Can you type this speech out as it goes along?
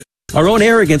Our own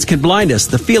arrogance can blind us.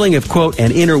 The feeling of, quote,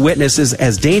 an inner witness is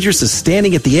as dangerous as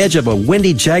standing at the edge of a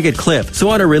windy, jagged cliff. So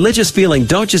on a religious feeling,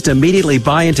 don't just immediately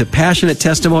buy into passionate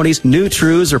testimonies, new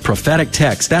truths, or prophetic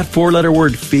texts. That four-letter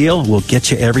word, feel, will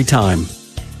get you every time.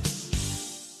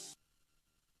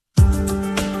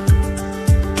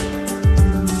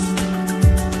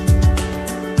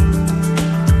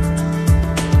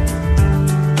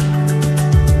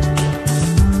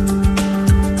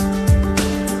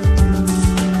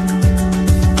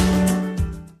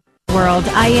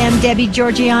 I am Debbie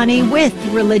Georgiani with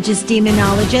religious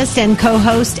demonologist and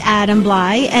co-host Adam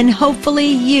Bly, and hopefully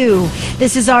you.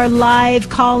 This is our live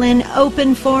call-in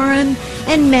open forum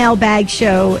and mailbag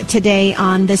show today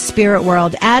on the Spirit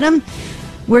World. Adam,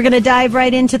 we're going to dive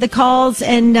right into the calls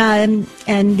and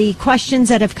the questions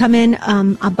that have come in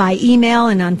by email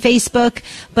and on Facebook,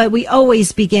 but we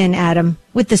always begin, Adam,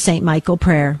 with the St. Michael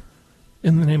prayer.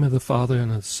 In the name of the Father,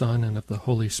 and of the Son, and of the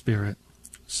Holy Spirit.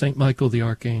 St. Michael the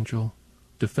Archangel,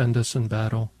 defend us in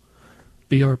battle.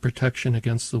 Be our protection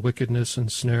against the wickedness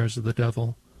and snares of the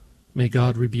devil. May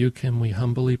God rebuke him, we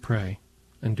humbly pray.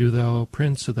 And do thou, O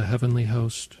Prince of the heavenly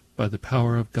host, by the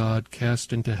power of God,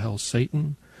 cast into hell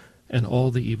Satan and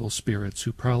all the evil spirits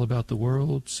who prowl about the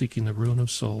world, seeking the ruin of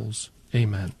souls.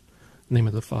 Amen. In the name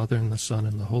of the Father, and the Son,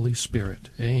 and the Holy Spirit.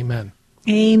 Amen.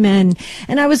 Amen.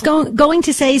 And I was going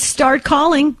to say start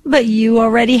calling, but you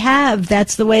already have.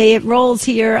 That's the way it rolls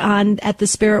here at the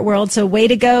Spirit World. So way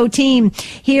to go, team.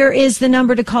 Here is the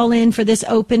number to call in for this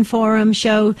open forum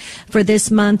show for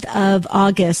this month of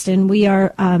August. And we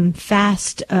are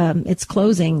fast. It's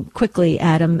closing quickly,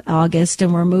 Adam, August,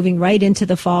 and we're moving right into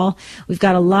the fall. We've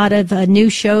got a lot of new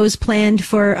shows planned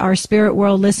for our Spirit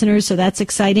World listeners, so that's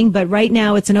exciting. But right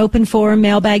now it's an open forum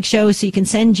mailbag show, so you can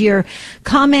send your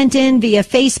comment in via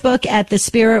Facebook at the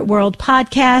Spirit World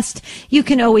Podcast. You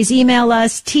can always email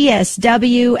us,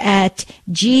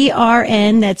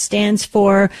 tsw@grn, that stands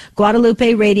for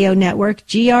Guadalupe Radio Network,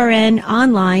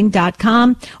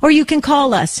 grnonline.com, or you can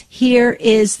call us. Here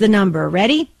is the number.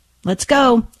 Ready? Let's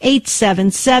go.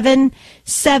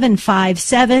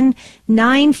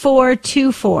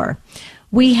 877-757-9424.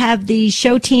 We have the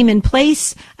show team in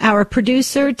place. Our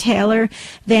producer, Taylor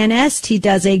Van Est, he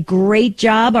does a great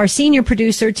job. Our senior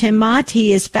producer, Tim Mott,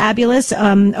 he is fabulous,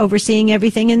 overseeing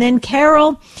everything. And then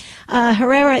Carol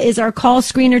Herrera is our call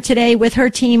screener today with her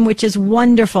team, which is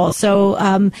wonderful. So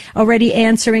already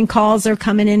answering calls are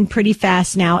coming in pretty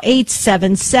fast now.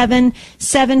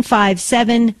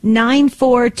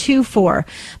 877-757-9424.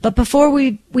 But before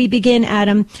we begin,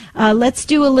 Adam, let's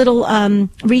do a little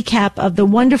recap of the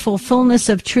wonderful Fullness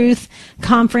of Truth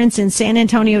conference in San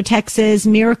Antonio, Texas.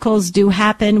 Miracles do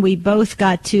happen. We both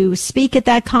got to speak at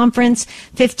that conference.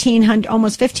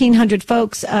 Almost 1,500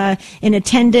 folks in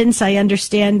attendance. I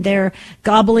understand they're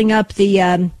gobbling up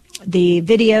the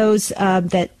videos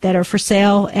that are for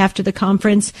sale after the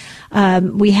conference.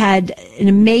 We had an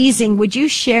amazing. Would you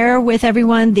share with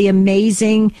everyone the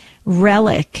amazing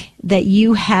relic that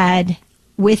you had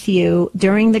with you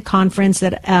during the conference?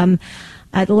 That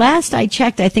at last I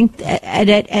checked, I think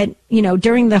at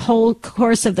during the whole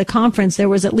course of the conference there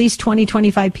was at least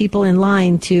 25 people in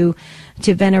line to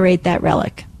venerate that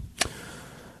relic.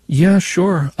 Yeah,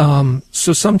 sure.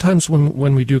 So sometimes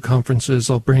when we do conferences,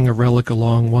 I'll bring a relic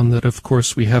along, one that, of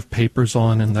course, we have papers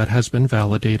on and that has been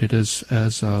validated as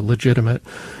legitimate.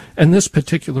 And this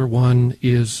particular one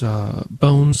is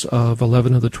bones of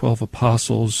 11 of the 12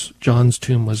 apostles. John's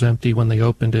tomb was empty when they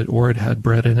opened it, or it had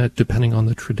bread in it, depending on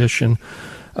the tradition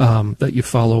that you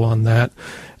follow on that.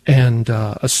 And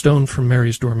a stone from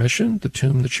Mary's Dormition, the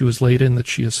tomb that she was laid in, that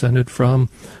she ascended from,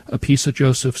 a piece of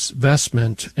Joseph's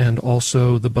vestment, and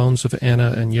also the bones of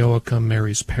Anna and Joachim,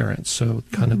 Mary's parents, so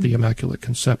kind of the Immaculate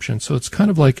Conception. So it's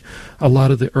kind of like a lot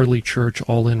of the early church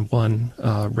all in one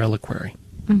reliquary.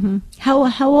 Mm-hmm.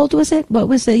 How old was it? What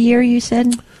was the year you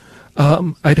said?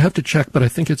 I'd have to check, but I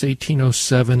think it's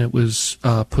 1807. It was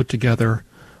put together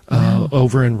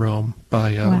over in Rome by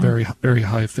a very, very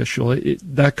high official.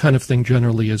 That kind of thing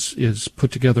generally is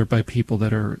put together by people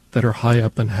that are high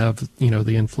up and have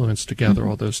the influence to gather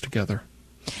all those together.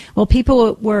 Well,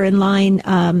 people were in line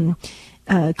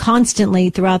constantly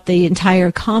throughout the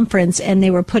entire conference, and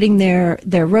they were putting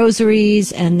their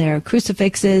rosaries and their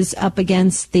crucifixes up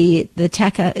against the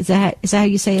teca. Is that how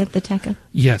you say it, the teca?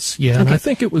 Yes, yeah, okay. And I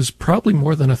think it was probably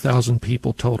more than 1,000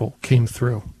 people total came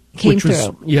through.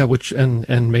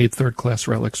 And made third-class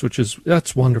relics,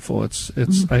 that's wonderful. It's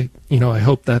I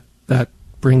hope that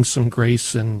brings some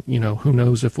grace, and who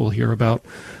knows if we'll hear about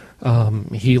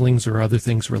healings or other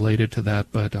things related to that.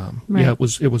 But Right. yeah,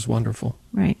 it was wonderful.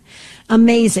 Right.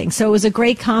 Amazing. So it was a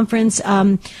great conference.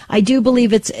 I do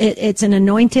believe it's an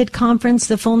anointed conference,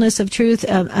 the fullness of truth.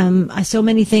 So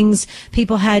many things.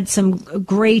 People had some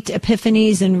great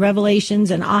epiphanies and revelations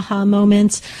and aha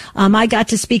moments. I got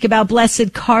to speak about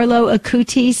Blessed Carlo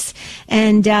Acutis,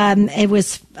 and it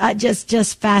was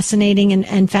just fascinating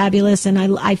and fabulous. And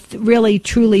I really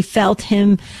truly felt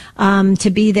him to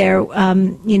be there,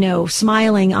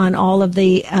 smiling on all of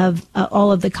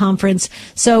the conference.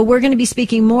 So we're going to be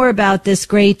speaking more about this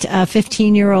great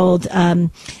 15-year-old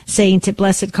saint,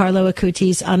 Blessed Carlo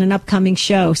Acutis, on an upcoming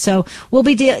show. So we'll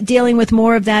be dealing with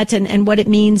more of that and what it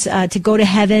means to go to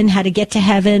heaven, how to get to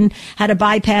heaven, how to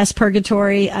bypass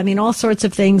purgatory. I mean, all sorts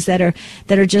of things that are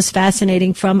just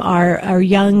fascinating from our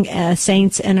young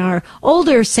saints and our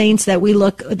older saints that we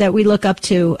look up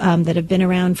to that have been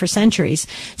around for centuries.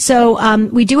 So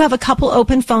we do have a couple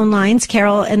open phone lines.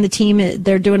 Carol and the team,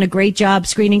 they're doing a great job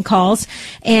screening calls,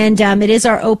 and it is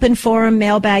our open forum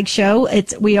mailbag show.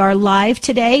 We are live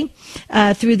today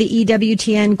through the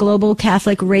EWTN Global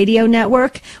Catholic Radio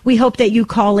Network. We hope that you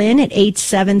call in at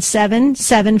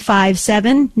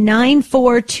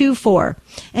 877-757-9424.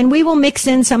 And we will mix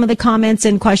in some of the comments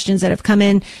and questions that have come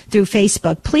in through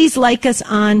Facebook. Please like us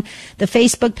on the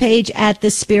Facebook page at the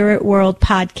Spirit World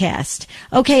Podcast.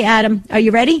 Okay, Adam, are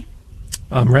you ready?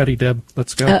 I'm ready, Deb.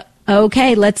 Let's go.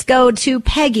 Okay, let's go to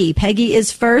Peggy. Peggy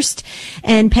is first,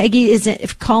 and Peggy is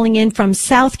calling in from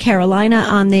South Carolina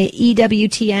on the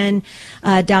EWTN.com.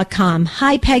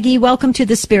 Hi, Peggy. Welcome to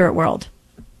the Spirit World.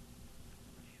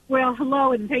 Well,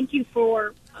 hello, and thank you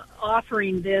for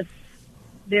offering this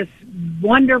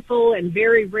wonderful and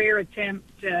very rare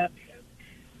attempt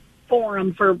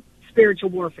forum for spiritual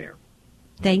warfare.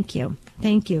 Thank you.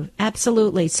 Thank you.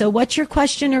 Absolutely. So what's your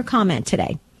question or comment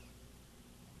today?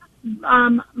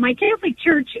 My Catholic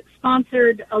Church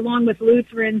sponsored, along with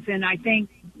Lutherans and I think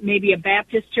maybe a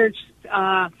Baptist church,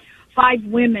 5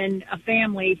 women, a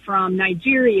family from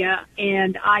Nigeria,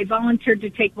 and I volunteered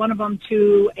to take one of them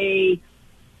to a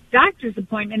doctor's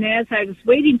appointment. And as I was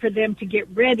waiting for them to get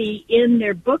ready, in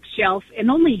their bookshelf, and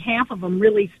only half of them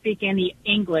really speak any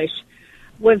English,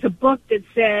 was a book that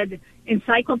said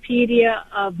Encyclopedia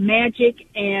of Magic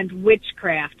and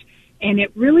Witchcraft. And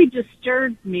it really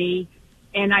disturbed me,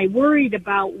 and I worried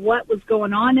about what was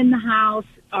going on in the house.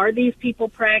 Are these people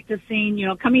practicing?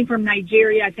 Coming from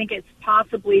Nigeria, I think it's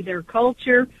possibly their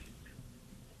culture.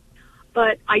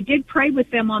 But I did pray with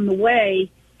them on the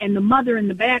way, and the mother in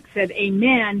the back said,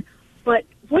 "Amen." But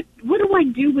what do I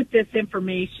do with this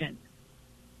information?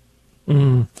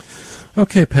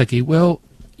 Okay, Peggy. Well,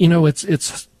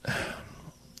 it's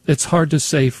hard to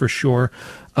say for sure.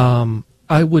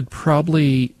 I would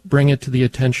probably bring it to the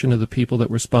attention of the people that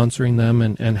were sponsoring them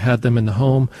and had them in the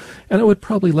home, and I would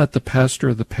probably let the pastor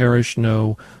of the parish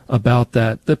know about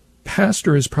that. The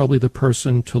pastor is probably the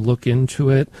person to look into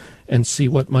it and see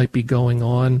what might be going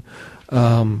on.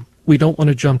 We don't want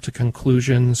to jump to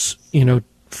conclusions.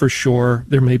 For sure,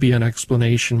 there may be an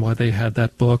explanation why they had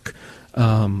that book.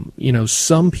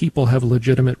 Some people have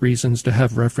legitimate reasons to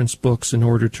have reference books in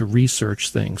order to research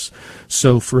things.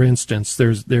 So, for instance,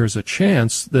 there's a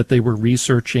chance that they were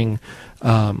researching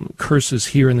curses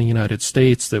here in the United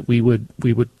States that we would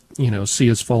see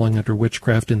as falling under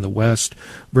witchcraft in the West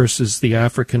versus the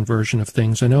African version of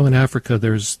things. I know in Africa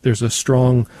there's a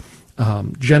strong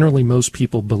generally, most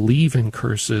people believe in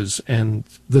curses and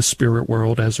the spirit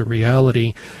world as a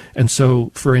reality. And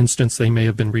so, for instance, they may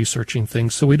have been researching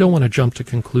things. So we don't want to jump to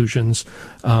conclusions,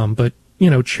 but,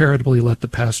 charitably let the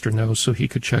pastor know so he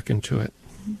could check into it.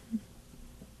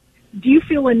 Do you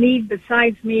feel a need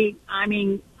besides me? I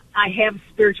mean, I have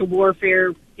spiritual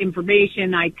warfare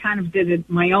information. I kind of did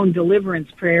my own deliverance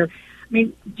prayer. I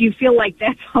mean, do you feel like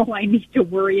that's all I need to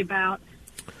worry about?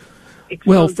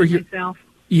 Myself?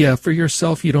 Yeah, for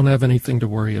yourself, you don't have anything to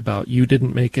worry about. You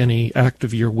didn't make any act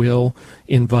of your will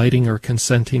inviting or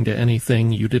consenting to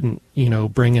anything. You didn't,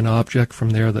 bring an object from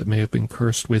there that may have been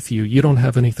cursed with you. You don't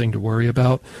have anything to worry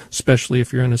about, especially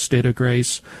if you're in a state of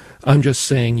grace. I'm just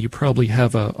saying you probably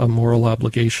have a moral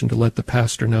obligation to let the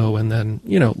pastor know and then,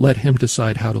 let him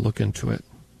decide how to look into it.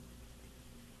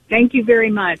 Thank you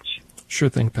very much. Sure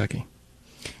thing, Peggy.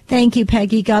 Thank you,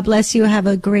 Peggy. God bless you. Have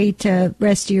a great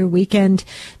rest of your weekend.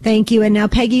 Thank you. And now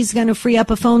Peggy's going to free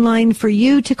up a phone line for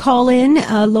you to call in.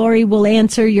 Lori will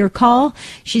answer your call.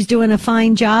 She's doing a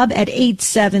fine job at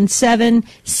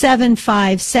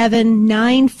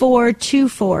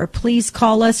 877-757-9424. Please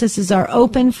call us. This is our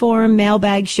open forum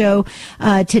mailbag show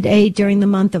today during the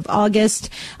month of August.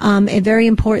 It's very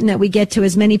important that we get to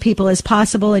as many people as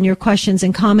possible, and your questions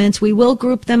and comments, we will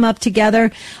group them up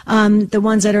together, the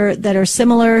ones that are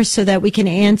similar, so that we can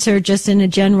answer just in a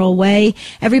general way.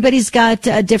 Everybody's got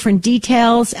different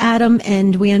details, Adam,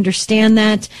 and we understand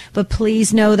that, but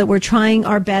please know that we're trying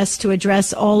our best to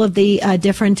address all of the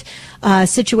different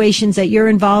situations that you're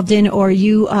involved in, or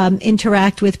you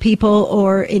interact with people,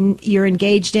 or you're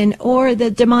engaged in, or the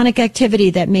demonic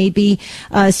activity that may be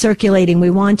circulating.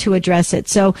 We want to address it.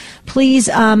 So please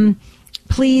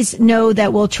know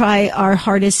that we'll try our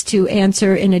hardest to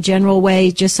answer in a general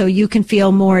way, just so you can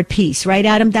feel more at peace. Right,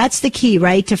 Adam? That's the key,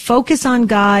 right? To focus on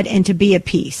God and to be at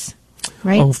peace.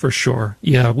 Right? Oh, for sure.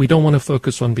 Yeah, we don't want to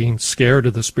focus on being scared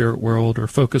of the spirit world, or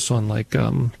focus on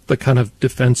the kind of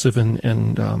defensive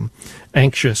and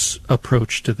anxious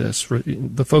approach to this.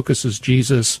 The focus is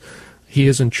Jesus. He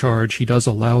is in charge. He does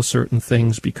allow certain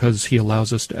things because he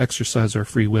allows us to exercise our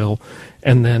free will.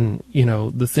 And then,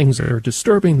 the things that are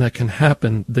disturbing that can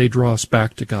happen, they draw us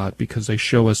back to God because they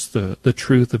show us the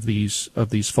truth of these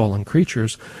fallen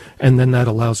creatures. And then that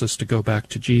allows us to go back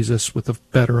to Jesus with a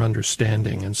better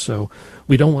understanding. And so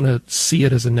we don't want to see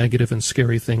it as a negative and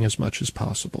scary thing as much as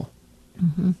possible.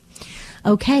 Mm-hmm.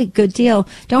 Okay, good deal.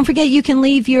 Don't forget, you can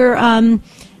leave your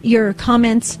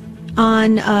comments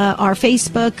on our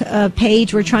Facebook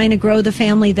page. We're trying to grow the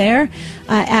family there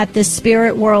at the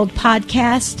Spirit World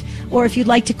Podcast. Or if you'd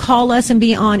like to call us and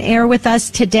be on air with us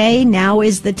today, now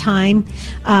is the time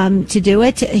to do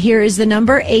it. Here is the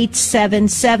number,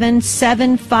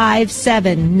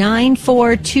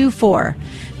 877-757-9424.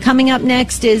 Coming up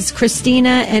next is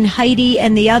Christina and Heidi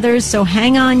and the others, so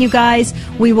hang on, you guys.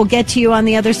 We will get to you on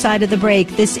the other side of the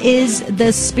break. This is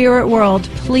the Spirit World.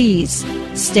 Please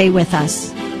stay with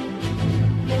us.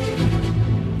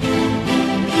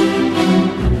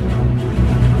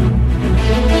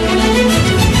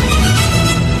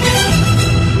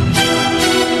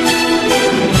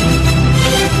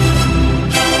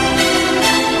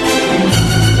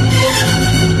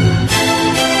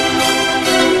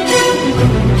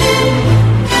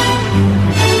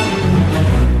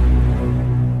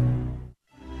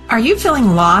 Are you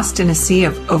feeling lost in a sea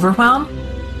of overwhelm?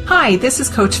 Hi, this is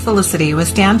Coach Felicity with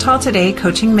Stand Tall Today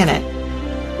Coaching Minute.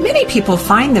 Many people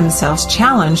find themselves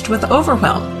challenged with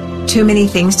overwhelm. Too many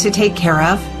things to take care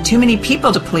of, too many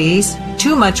people to please,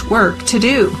 too much work to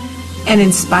do. And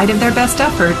in spite of their best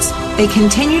efforts, they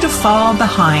continue to fall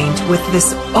behind with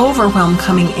this overwhelm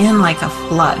coming in like a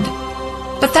flood.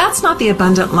 But that's not the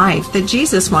abundant life that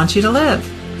Jesus wants you to live.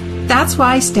 That's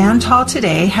why Stand Tall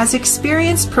Today has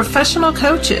experienced professional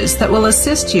coaches that will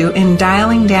assist you in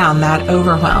dialing down that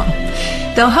overwhelm.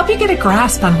 They'll help you get a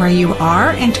grasp on where you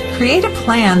are and to create a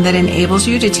plan that enables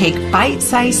you to take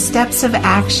bite-sized steps of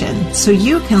action so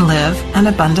you can live an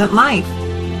abundant life.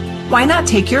 Why not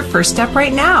take your first step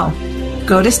right now?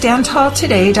 Go to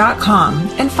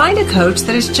StandTallToday.com and find a coach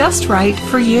that is just right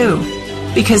for you.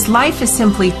 Because life is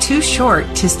simply too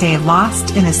short to stay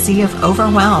lost in a sea of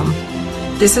overwhelm.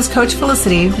 This is Coach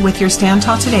Felicity with your Stand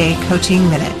Tall Today Coaching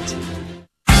Minute.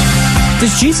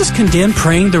 Does Jesus condemn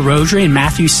praying the rosary in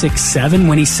Matthew 6:7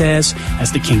 when he says,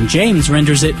 as the King James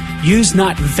renders it, use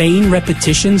not vain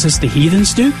repetitions as the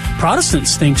heathens do?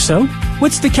 Protestants think so.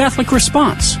 What's the Catholic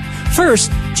response?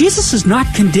 First, Jesus is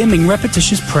not condemning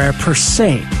repetitious prayer per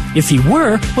se. If he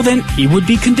were, well then he would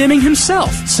be condemning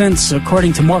himself, since,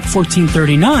 according to Mark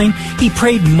 14:39, he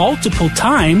prayed multiple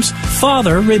times,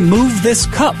 Father, remove this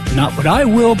cup, not what I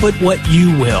will, but what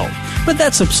you will. But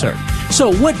that's absurd.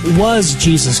 So what was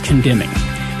Jesus condemning?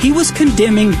 He was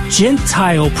condemning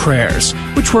Gentile prayers,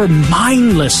 which were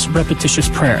mindless, repetitious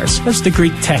prayers, as the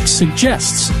Greek text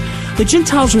suggests. The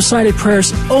Gentiles recited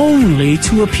prayers only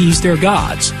to appease their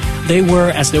gods. They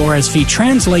were, as the ORSV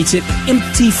translates it,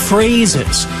 empty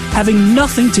phrases, having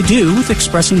nothing to do with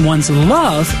expressing one's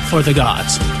love for the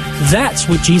gods. That's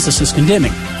what Jesus is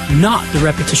condemning, not the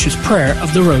repetitious prayer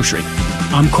of the Rosary.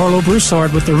 I'm Carlo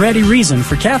Broussard with the ready reason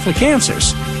for Catholic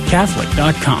Answers,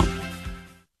 Catholic.com.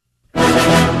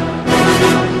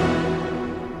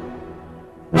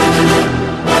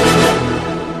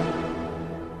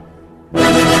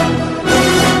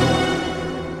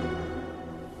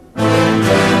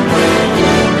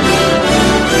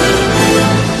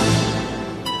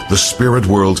 The Spirit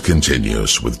World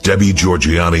continues with Debbie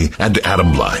Georgianni and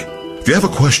Adam Blai. If you have a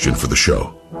question for the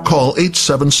show, Call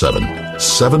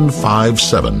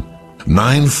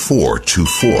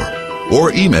 877-757-9424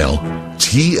 or email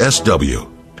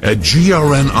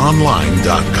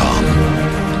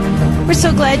tsw@grnonline.com. We're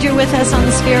so glad you're with us on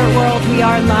the Spirit World. We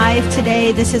are live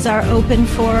today. This is our open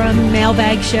forum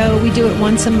mailbag show. We do it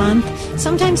once a month,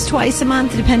 sometimes twice a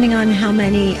month, depending on how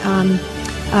many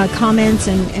comments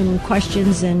and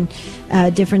questions and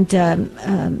different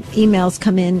emails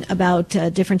come in about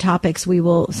different topics. We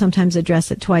will sometimes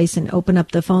address it twice and open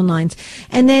up the phone lines.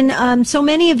 And then so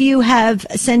many of you have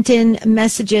sent in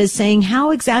messages saying,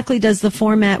 how exactly does the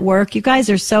format work? You guys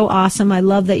are so awesome. I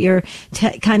love that you're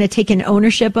kind of taking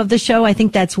ownership of the show. I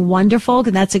think that's wonderful,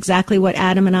 because that's exactly what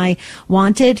Adam and I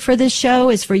wanted for this show,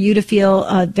 is for you to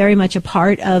feel very much a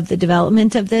part of the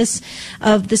development of this,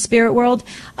 of the Spirit World.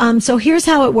 So here's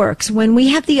how it works. When we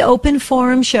have the open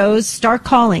forum shows, start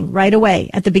calling right away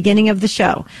at the beginning of the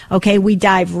show. Okay, we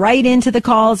dive right into the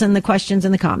calls and the questions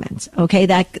and the comments. Okay,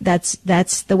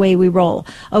 that's the way we roll.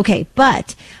 Okay,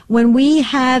 but when we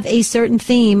have a certain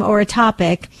theme or a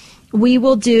topic, we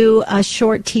will do a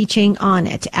short teaching on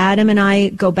it. Adam and I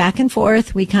go back and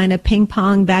forth. We kind of ping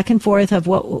pong back and forth of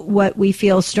what we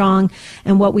feel strong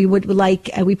and what we would like.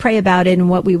 We pray about it and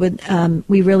what we would,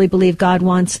 we really believe God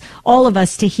wants all of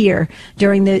us to hear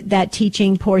during that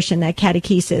teaching portion, that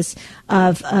catechesis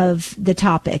of the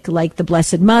topic, like the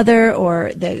Blessed Mother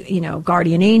or the,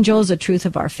 guardian angels, the truth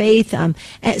of our faith,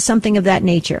 something of that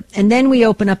nature. And then we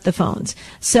open up the phones.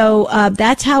 So,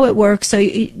 that's how it works. So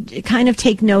you kind of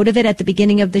take note of it at the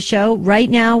beginning of the show. Right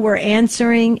now, we're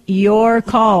answering your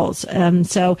calls.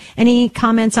 So any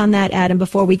comments on that, Adam,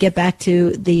 before we get back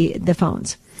to the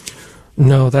phones?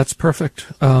 No, that's perfect.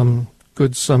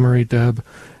 Good summary, Deb.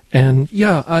 And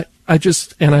yeah, I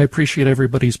appreciate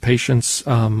everybody's patience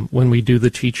when we do the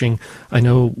teaching. I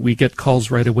know we get calls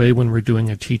right away when we're doing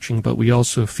a teaching, but we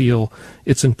also feel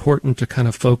it's important to kind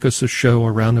of focus a show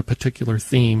around a particular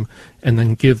theme and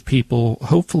then give people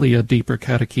hopefully a deeper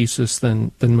catechesis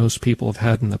than most people have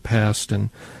had in the past. And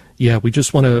yeah, we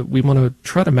want to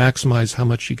try to maximize how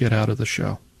much you get out of the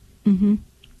show. Mm-hmm.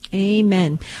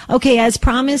 Amen. Okay, as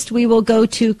promised, we will go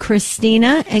to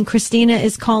Christina, and Christina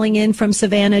is calling in from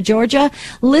Savannah, Georgia,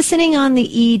 listening on the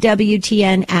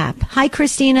EWTN app. Hi,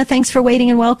 Christina. Thanks for waiting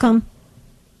and welcome.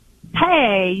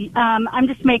 Hey, I'm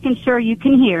just making sure you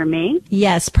can hear me.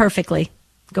 Yes, perfectly.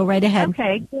 Go right ahead.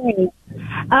 Okay, great.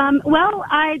 Well,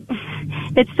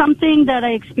 it's something that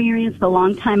I experienced a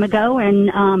long time ago,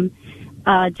 and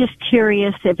just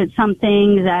curious if it's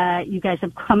something that you guys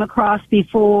have come across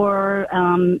before,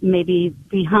 maybe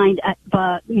behind,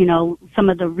 some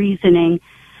of the reasoning.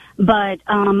 But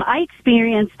I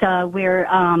experienced where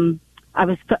I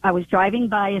was driving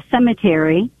by a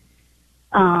cemetery,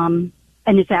 and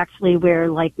it's actually where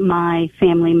like my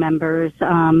family members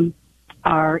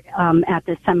are at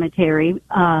the cemetery,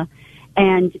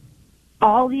 and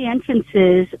all the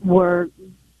entrances were,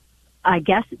 I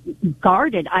guess,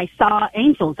 guarded. I saw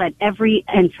angels at every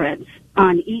entrance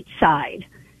on each side.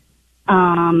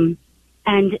 And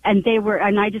they were,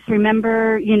 and I just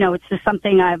remember, it's just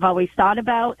something I've always thought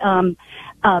about.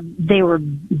 They were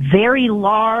very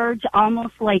large,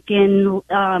 almost like in,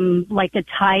 like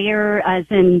attire, as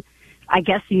in, I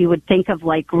guess you would think of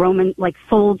like Roman, like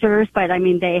soldiers, but I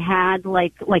mean, they had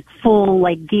like full,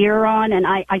 like gear on, and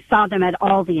I saw them at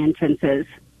all the entrances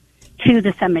to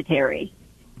the cemetery.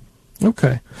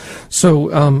 Okay.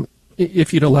 So,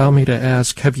 if you'd allow me to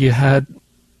ask, have you had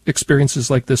experiences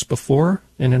like this before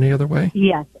in any other way?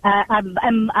 Yes.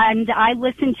 And I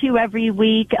listen to you every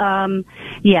week.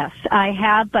 Yes, I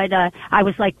have, but I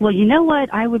was like, well, you know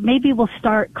what? We'll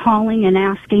start calling and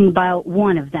asking about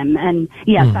one of them. And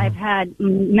yes, I've had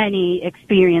many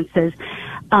experiences.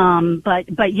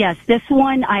 But yes, this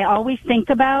one I always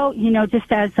think about,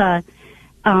 just as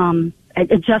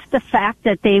just the fact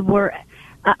that they were,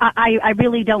 I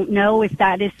really don't know if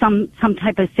that is some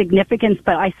type of significance,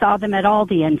 but I saw them at all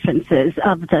the entrances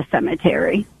of the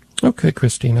cemetery. Okay,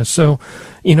 Christina. So,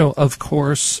 of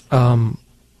course,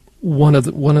 one of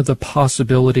the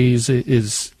possibilities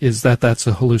is that that's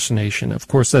a hallucination. Of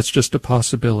course, that's just a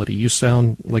possibility. You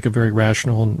sound like a very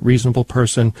rational and reasonable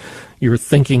person. Your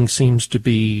thinking seems to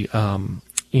be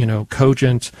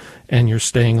cogent, and you're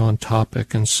staying on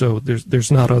topic, and so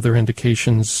there's not other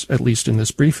indications, at least in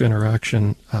this brief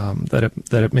interaction, that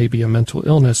it may be a mental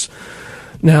illness.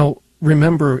 Now,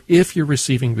 remember, if you're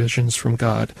receiving visions from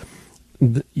God,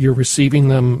 you're receiving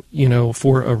them,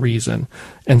 for a reason,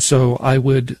 and so I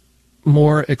would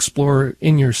more explore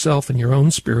in yourself and your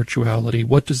own spirituality.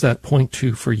 What does that point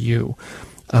to for you?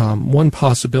 One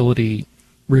possibility,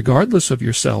 regardless of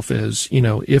yourself, is,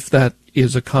 if that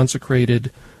is a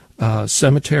consecrated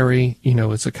cemetery,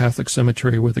 it's a Catholic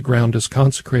cemetery where the ground is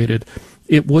consecrated,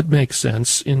 it would make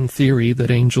sense in theory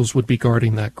that angels would be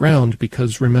guarding that ground,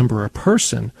 because remember, a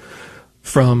person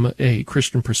from a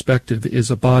Christian perspective is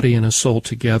a body and a soul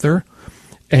together,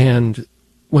 and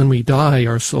when we die,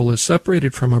 our soul is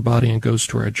separated from our body and goes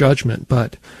to our judgment,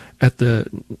 but at the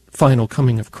final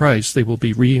coming of Christ, they will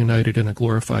be reunited in a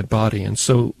glorified body. And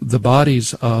so the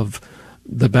bodies of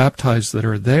the baptized that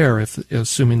are there,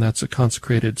 assuming that's a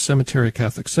consecrated cemetery,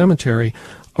 Catholic cemetery,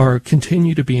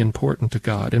 continue to be important to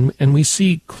God. And we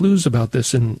see clues about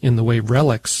this in the way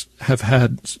relics have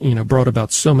brought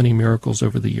about so many miracles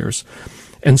over the years.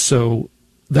 And so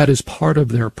that is part of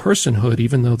their personhood,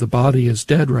 even though the body is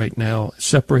dead right now,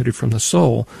 separated from the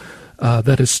soul,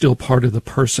 that is still part of the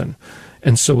person.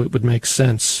 And so it would make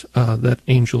sense that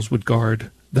angels would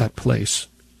guard that place,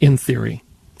 in theory.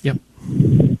 Yep.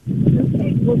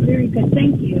 Okay, well, very good.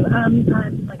 Thank you.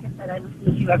 Like I said, I listen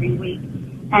to you every week,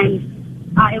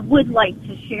 and I would like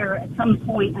to share at some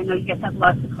point. I know you guys have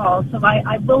lots of calls, so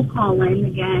I will call in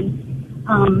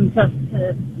again just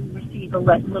to receive a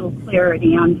little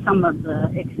clarity on some of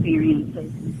the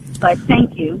experiences. But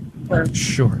thank you.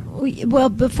 Sure. Well,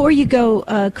 before you go,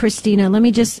 Christina, let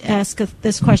me just ask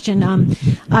this question.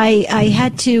 I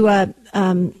had to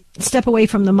step away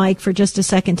from the mic for just a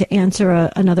second to answer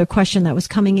another question that was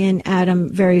coming in,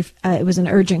 Adam. It was an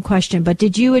urgent question, but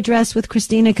did you address with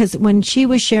Christina? Because when she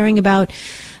was sharing about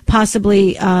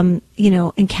possibly,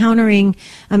 encountering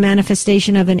a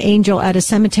manifestation of an angel at a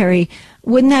cemetery,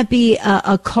 wouldn't that be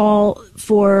a call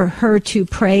for her to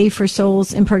pray for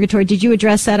souls in purgatory? Did you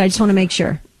address that? I just want to make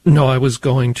sure. No, I was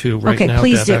going to now,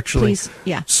 please Deb, actually. Please,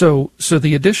 yeah. So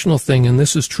the additional thing, and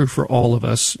this is true for all of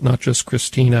us, not just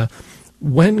Christina,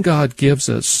 when God gives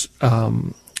us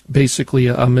basically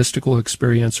a mystical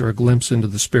experience or a glimpse into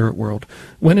the spirit world,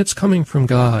 when it's coming from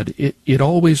God, it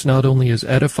always not only is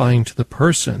edifying to the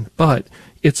person, but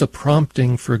it's a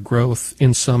prompting for growth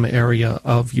in some area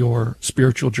of your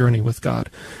spiritual journey with God.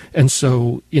 And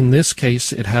so in this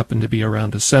case, it happened to be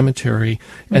around a cemetery,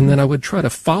 and then I would try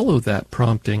to follow that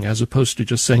prompting as opposed to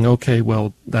just saying, okay,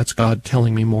 well, that's God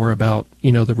telling me more about,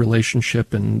 the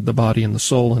relationship and the body and the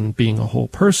soul and being a whole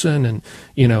person, and,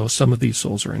 some of these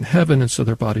souls are in heaven, and so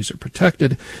their bodies are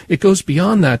protected. It goes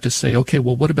beyond that to say, okay,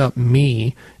 well, what about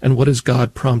me, and what is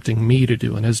God prompting me to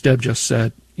do? And as Deb just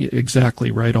said,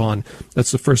 exactly right on.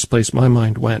 That's the first place my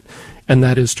mind went, and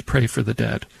that is to pray for the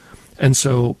dead. And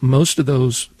so most of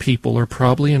those people are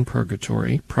probably in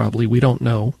purgatory, we don't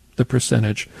know the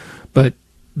percentage, but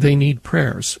they need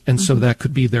prayers. And so that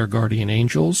could be their guardian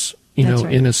angels, That's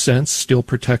right. In a sense, still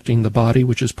protecting the body,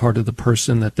 which is part of the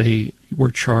person that they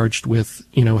were charged with,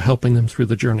 helping them through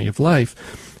the journey of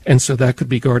life. And so that could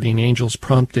be guardian angels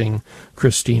prompting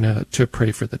Christina to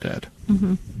pray for the dead.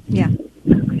 Mm-hmm. Yeah.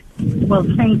 Well,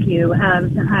 thank you.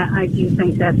 I do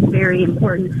think that's very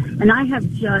important. And I have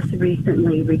just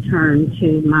recently returned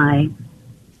to my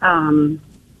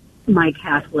my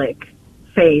Catholic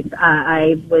faith.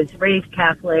 I was raised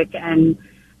Catholic, and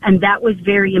that was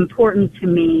very important to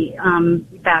me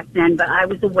back then. But I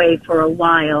was away for a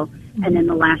while, and in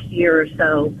the last year or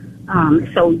so.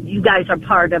 So you guys are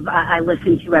part of. I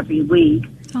listen to you every week.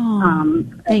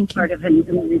 Thank you. Part of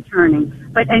returning.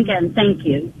 But again, thank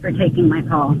you for taking my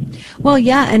call. Well,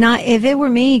 yeah, and if it were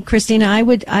me, Christina, I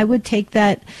would take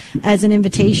that as an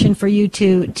invitation for you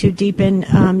to deepen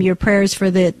your prayers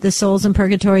for the souls in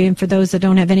purgatory and for those that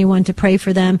don't have anyone to pray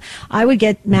for them. I would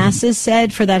get masses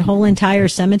said for that whole entire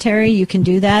cemetery. You can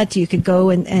do that. You could go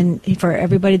and for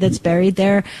everybody that's buried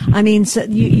there. I mean, so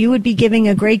you would be giving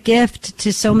a great gift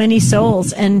to so many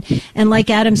souls. And like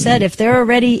Adam said, if they're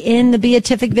already in the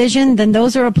beatific vision, then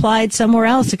those are applied somewhere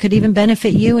else. It could even benefit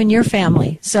you and your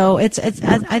family. So I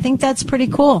think that's pretty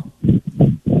cool. Okay,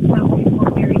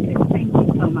 well, very good. Thank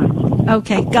you so much.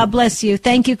 Okay, God bless you.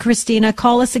 Thank you, Christina.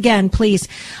 Call us again, please.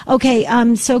 Okay,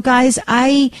 so guys,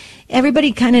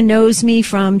 everybody kind of knows me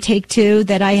from Take Two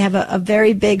that I have a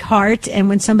very big heart, and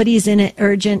when somebody is in an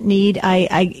urgent need,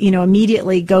 I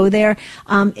immediately go there.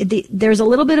 There's a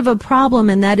little bit of a problem,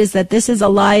 and that is that this is a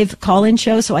live call-in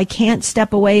show, so I can't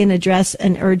step away and address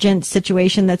an urgent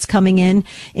situation that's coming in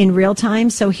real time.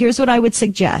 So here's what I would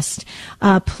suggest.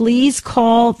 Please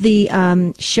call the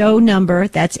show number.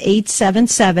 That's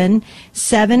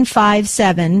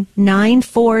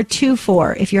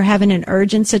 877-757-9424. If you're having an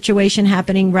urgent situation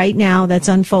happening right now that's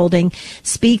unfolding.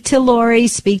 Speak to Lori,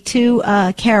 speak to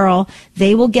Carol.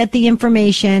 They will get the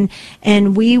information,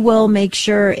 and we will make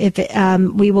sure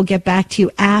we will get back to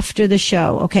you after the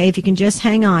show. Okay, if you can just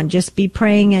hang on, just be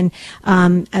praying, and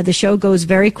the show goes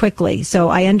very quickly. So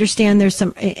I understand there's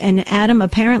some, and Adam,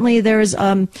 apparently there's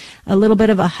a little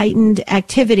bit of a heightened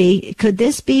activity. Could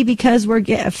this be because we're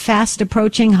fast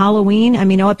approaching Halloween? I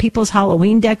mean, all people's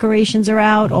Halloween decorations are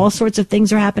out, all sorts of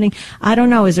things are happening. I don't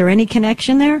know. Is there any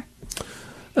connection there?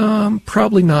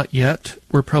 Probably not yet.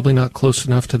 We're probably not close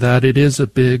enough to that. It is a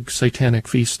big satanic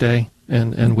feast day,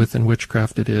 and within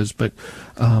witchcraft it is, but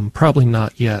probably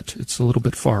not yet. It's a little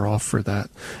bit far off for that.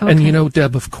 Okay. And,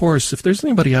 Deb, of course, if there's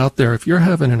anybody out there, if you're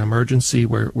having an emergency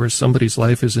where somebody's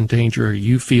life is in danger, or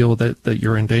you feel that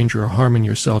you're in danger of harming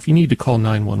yourself, you need to call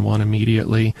 911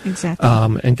 immediately. Exactly.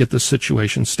 And get the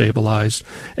situation stabilized.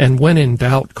 And when in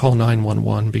doubt, call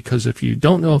 911, because if you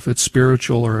don't know if it's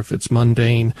spiritual or if it's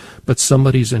mundane, but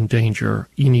somebody's in danger,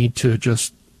 you need to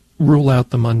just rule out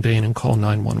the mundane and call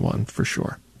 911 for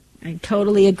sure. I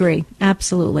totally agree.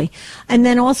 Absolutely. And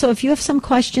then also, if you have some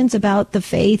questions about the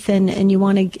faith and you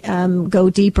want to go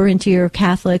deeper into your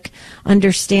Catholic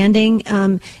understanding,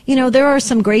 there are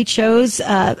some great shows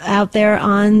out there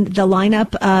on the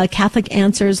lineup. Catholic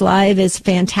Answers Live is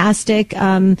fantastic.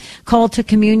 Call to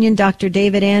Communion, Dr.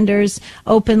 David Anders,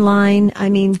 Open Line. I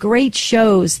mean, great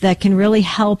shows that can really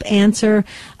help answer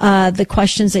the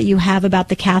questions that you have about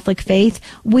the Catholic faith.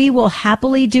 We will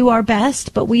happily do our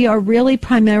best, but we are really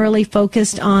primarily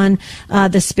focused on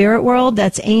the spirit world.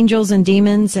 That's angels and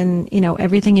demons and,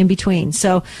 everything in between.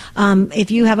 So if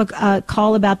you have a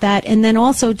call about that, and then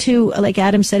also, too, like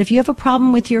Adam said, if you have a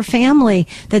problem with your family,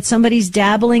 that somebody's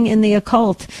dabbling in the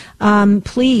occult,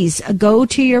 please go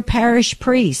to your parish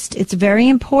priest. It's very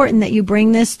important that you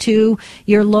bring this to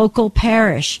your local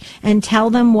parish and tell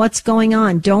them what's going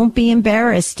on. Don't be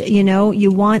embarrassed.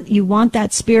 You want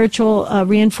that spiritual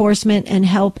reinforcement and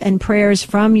help and prayers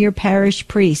from your parish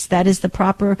priest. That is the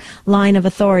proper line of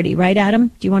authority. Right, Adam?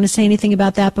 Do you want to say anything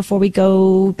about that before we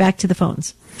go back to the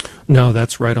phones? No,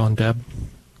 that's right on, Deb.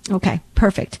 Okay,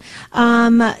 perfect.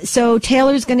 So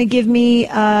Taylor's going to give me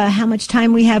how much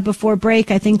time we have before break.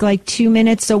 I think like 2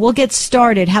 minutes. So we'll get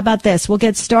started. How about this? We'll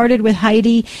get started with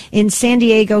Heidi in San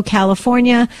Diego,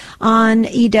 California on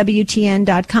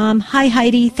EWTN.com. Hi,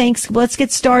 Heidi. Thanks. Let's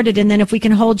get started. And then if we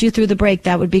can hold you through the break,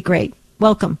 that would be great.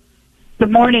 Welcome.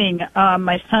 Good morning.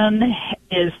 My son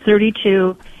is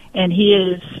 32, and he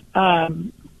is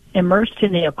immersed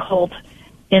in the occult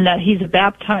in that he's a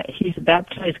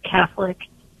baptized Catholic,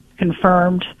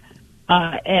 confirmed,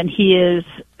 and he is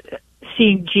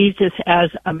seeing Jesus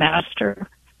as a master,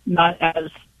 not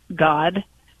as God.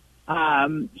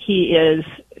 He is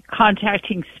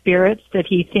contacting spirits that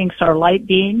he thinks are light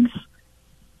beings.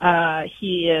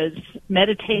 He is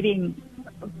meditating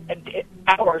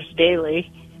hours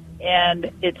daily,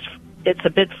 and it's a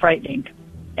bit frightening.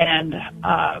 And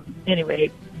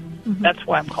anyway, that's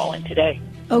why I'm calling today.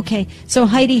 Okay. So,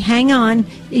 Heidi, hang on.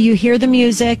 You hear the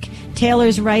music.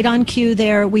 Taylor's right on cue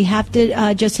there. We have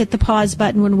to just hit the pause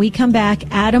button. When we come back,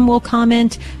 Adam will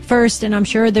comment first, and I'm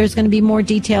sure there's going to be more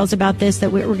details about this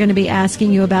that we're going to be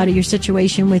asking you about your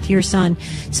situation with your son.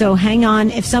 So hang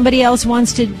on. If somebody else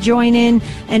wants to join in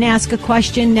and ask a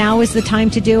question, now is the time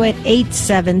to do it.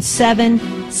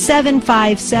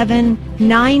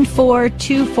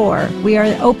 877-757-9424. We are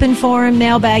an open forum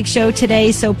mailbag show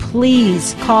today, so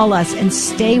please call us and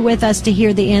stay with us to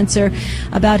hear the answer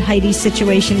about Heidi's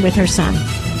situation with her son.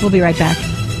 We'll be right back.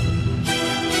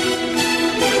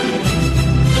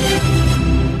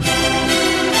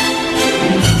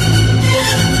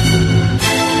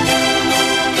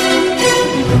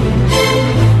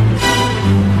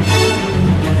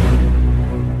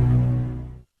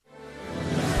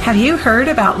 Have you heard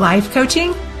about life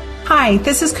coaching? Hi,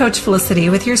 this is Coach Felicity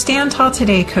with your Stand Tall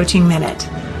Today Coaching Minute.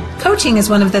 Coaching is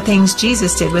one of the things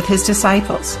Jesus did with his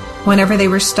disciples. Whenever they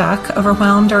were stuck,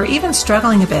 overwhelmed, or even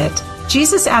struggling a bit,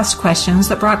 Jesus asked questions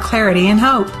that brought clarity and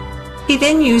hope. He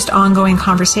then used ongoing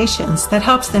conversations that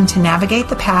helps them to navigate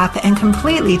the path and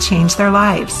completely change their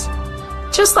lives.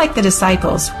 Just like the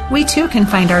disciples, we too can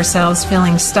find ourselves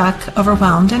feeling stuck,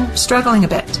 overwhelmed, and struggling a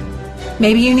bit.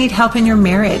 Maybe you need help in your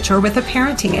marriage or with a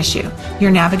parenting issue.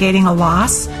 You're navigating a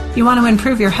loss, you want to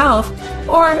improve your health,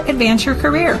 or advance your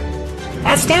career.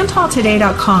 At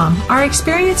StandTallToday.com, our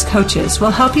experienced coaches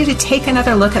will help you to take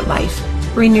another look at life,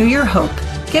 renew your hope,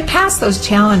 get past those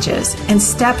challenges, and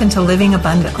step into living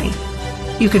abundantly.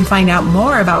 You can find out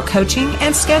more about coaching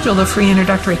and schedule a free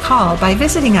introductory call by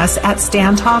visiting us at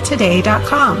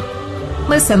StandTallToday.com.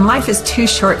 Listen, life is too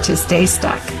short to stay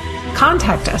stuck.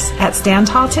 Contact us at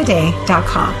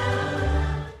StandTallToday.com.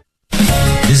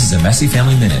 This is a Messy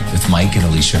Family Minute with Mike and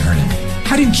Alicia Hernan.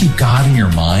 How do you keep God in your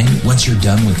mind once you're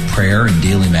done with prayer and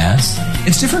daily Mass?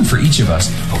 It's different for each of us,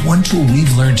 but one tool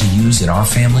we've learned to use in our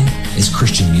family is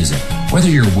Christian music. Whether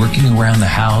you're working around the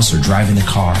house or driving the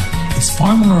car, it's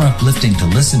far more uplifting to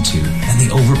listen to than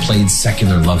the overplayed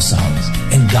secular love songs.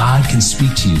 And God can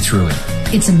speak to you through it.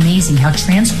 It's amazing how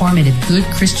transformative good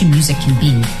Christian music can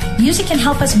be. Music can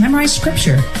help us memorize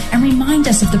Scripture and remind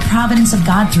us of the providence of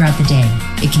God throughout the day.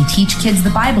 It can teach kids the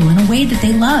Bible in a way that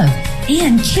they love.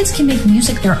 And kids can make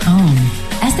music their own.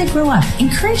 As they grow up,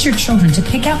 encourage your children to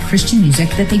pick out Christian music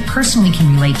that they personally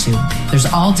can relate to. There's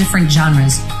all different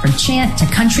genres, from chant to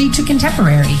country to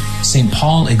contemporary. St.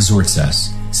 Paul exhorts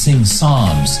us, sing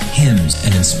psalms, hymns,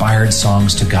 and inspired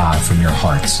songs to God from your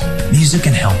hearts. Music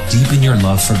can help deepen your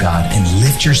love for God and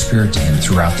lift your spirit to Him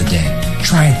throughout the day.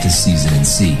 Try it this season and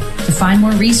see. To find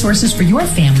more resources for your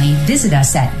family, visit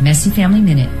us at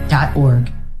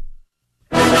messyfamilyminute.org.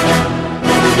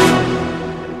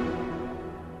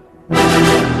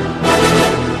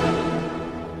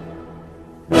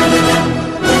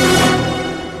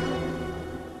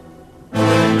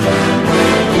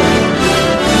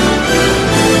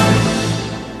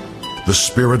 The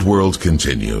Spirit World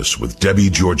continues with Debbie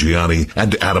Georgiani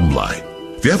and Adam Lai.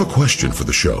 If you have a question for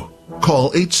the show,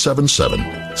 call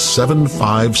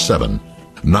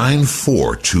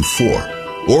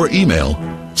 877-757-9424 or email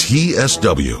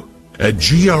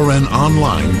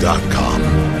tsw@grnonline.com.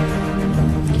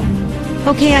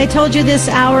 Okay, I told you this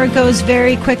hour goes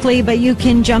very quickly, but you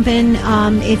can jump in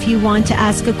if you want to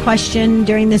ask a question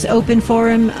during this open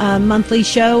forum monthly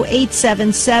show,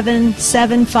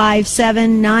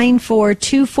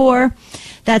 877-757-9424.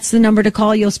 That's the number to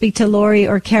call. You'll speak to Lori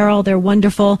or Carol. They're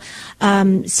wonderful.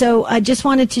 So I just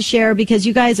wanted to share, because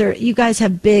you guys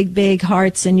have big, big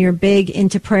hearts and you're big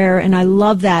into prayer. And I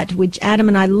love that, which Adam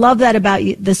and I love that about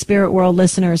you, the Spirit World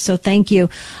listeners. So thank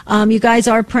you. You guys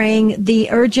are praying.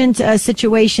 The urgent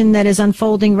situation that is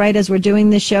unfolding right as we're doing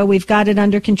this show, we've got it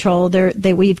under control.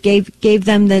 We've gave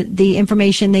them the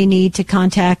information they need to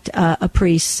contact a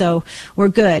priest. So we're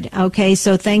good. Okay.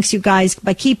 So thanks, you guys.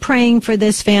 But keep praying for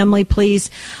this family,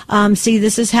 please. See,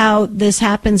 this is how this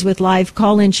happens with live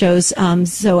call-in shows.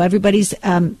 So everybody's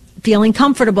feeling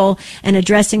comfortable and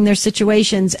addressing their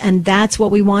situations, and that's what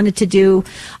we wanted to do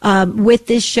with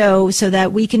this show, so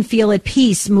that we can feel at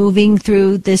peace moving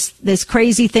through this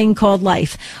crazy thing called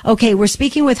life. Okay, we're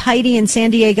speaking with Heidi in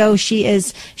San Diego. She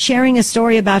is sharing a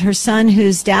story about her son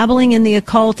who's dabbling in the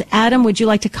occult. Adam, would you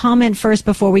like to comment first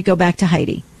before we go back to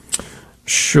Heidi?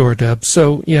 Sure, Deb.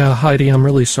 So, yeah, Heidi, I'm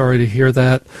really sorry to hear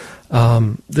that.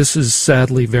 This is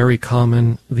sadly very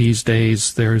common these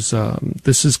days. This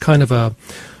is kind of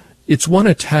it's one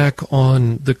attack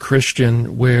on the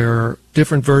Christian, where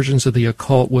different versions of the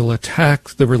occult will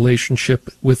attack the relationship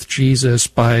with Jesus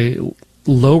by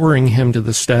lowering him to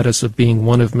the status of being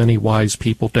one of many wise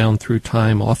people down through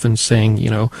time, often saying,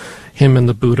 him and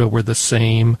the Buddha were the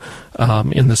same,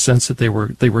 in the sense that they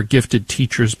were gifted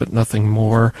teachers but nothing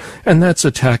more. And that's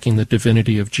attacking the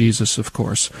divinity of Jesus, of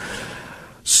course.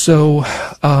 So,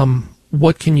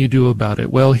 what can you do about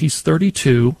it? Well, he's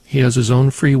 32. He has his own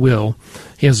free will.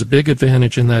 He has a big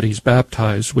advantage in that he's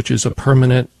baptized, which is a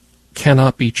permanent,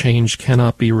 cannot be changed,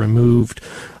 cannot be removed,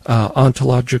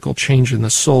 ontological change in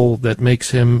the soul that makes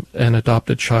him an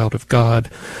adopted child of God.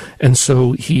 And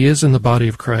so he is in the body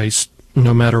of Christ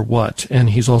no matter what. And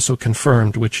he's also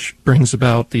confirmed, which brings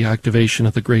about the activation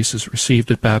of the graces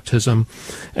received at baptism.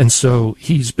 And so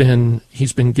he's been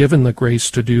given the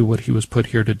grace to do what he was put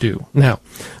here to do. Now,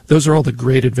 those are all the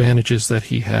great advantages that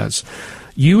he has.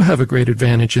 You have a great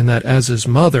advantage in that, as his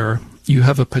mother, you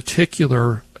have a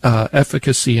particular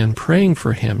efficacy in praying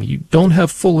for him. You don't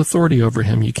have full authority over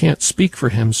him. You can't speak for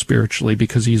him spiritually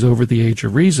because he's over the age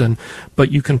of reason,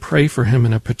 but you can pray for him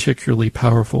in a particularly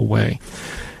powerful way.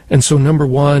 And so, number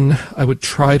one, I would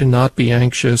try to not be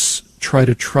anxious, try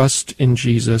to trust in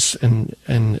Jesus, and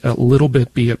a little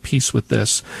bit be at peace with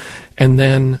this. And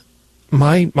then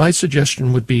my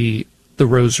suggestion would be the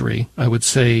rosary. I would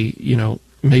say,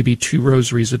 maybe 2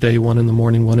 rosaries a day, one in the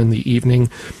morning, one in the evening,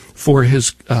 for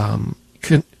his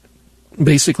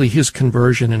basically his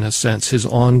conversion, in a sense, his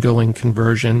ongoing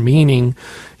conversion, meaning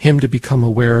him to become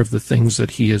aware of the things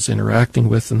that he is interacting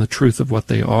with and the truth of what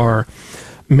they are.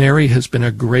 Mary has been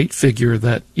a great figure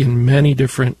that in many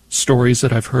different stories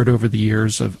that I've heard over the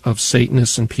years of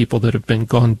Satanists and people that have been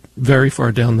gone very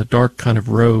far down the dark kind of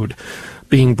road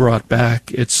being brought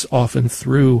back, it's often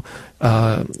through,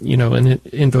 an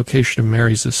invocation of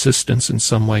Mary's assistance in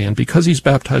some way. And because he's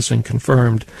baptized and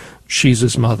confirmed, she's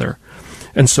his mother.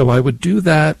 And so I would do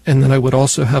that, and then I would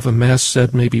also have a Mass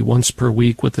said maybe once per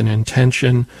week with an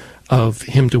intention of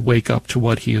him to wake up to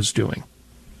what he is doing.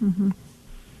 Mm-hmm.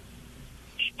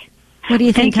 What do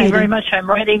you think, Thank you Heidi? very much. I'm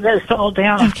writing this all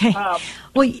down. Okay.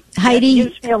 Well, Heidi, it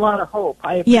gives me a lot of hope.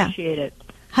 I appreciate it.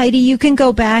 Heidi, you can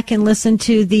go back and listen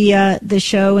to the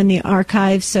show in the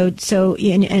archives.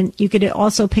 And you could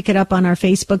also pick it up on our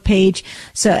Facebook page.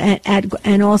 So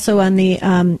and also on the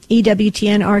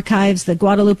EWTN archives, the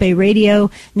Guadalupe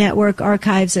Radio Network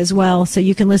archives as well. So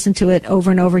you can listen to it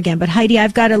over and over again. But Heidi,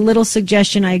 I've got a little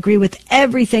suggestion. I agree with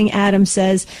everything Adam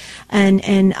says,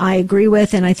 and I agree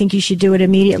with, and I think you should do it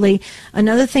immediately.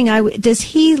 Another thing, does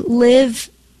he live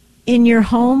in your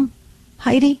home,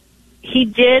 Heidi? He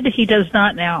did. He does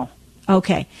not now.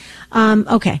 Okay.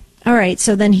 Okay. All right.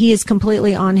 So then he is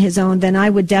completely on his own. Then I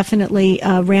would definitely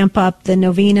ramp up the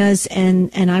novenas,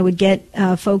 and I would get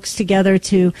folks together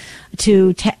to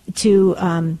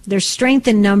there's strength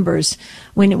in numbers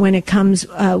when it comes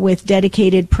with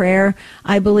dedicated prayer,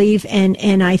 I believe,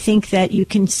 and I think that you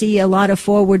can see a lot of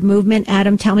forward movement.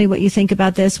 Adam, tell me what you think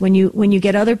about this. When you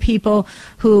get other people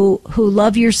who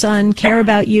love your son, care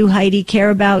about you, Heidi, care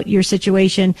about your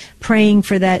situation, praying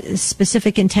for that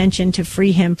specific intention to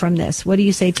free him from this. What do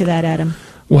you say to that, Adam?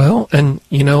 Well, and,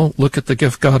 look at the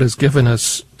gift God has given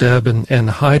us, Deb and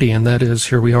Heidi, and that is,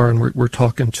 here we are, and we're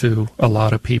talking to a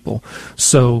lot of people.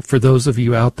 So for those of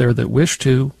you out there that wish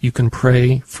to, you can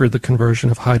pray for the conversion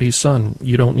of Heidi's son.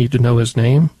 You don't need to know his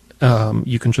name.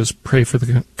 You can just pray for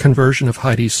the conversion of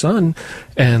Heidi's son,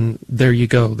 and there you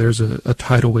go. There's a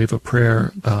tidal wave of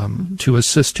prayer to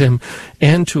assist him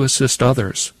and to assist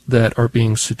others that are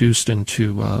being seduced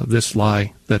into this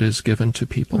lie that is given to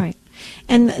people. Right.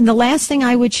 And the last thing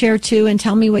I would share too, and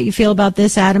tell me what you feel about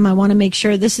this, Adam. I want to make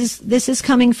sure this is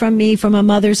coming from me, from a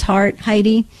mother's heart,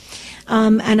 Heidi.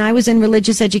 And I was in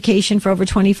religious education for over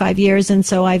 25 years, and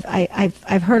so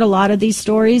I've heard a lot of these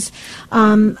stories.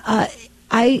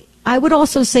 I would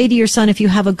also say to your son, if you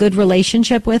have a good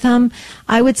relationship with him,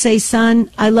 I would say,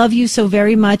 son, I love you so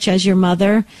very much as your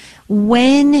mother.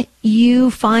 When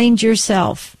you find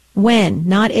yourself,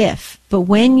 not if, but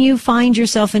when you find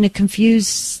yourself in a confused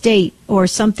state, or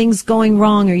something's going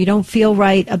wrong, or you don't feel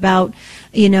right about,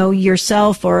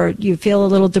 yourself, or you feel a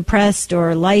little depressed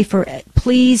or life, or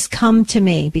please come to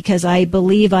me, because I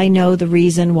believe I know the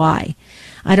reason why.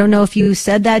 I don't know if you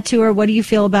said that to her. What do you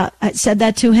feel about said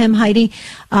that to him, Heidi?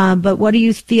 But what do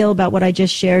you feel about what I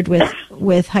just shared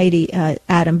with Heidi,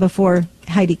 Adam, before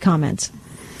Heidi comments?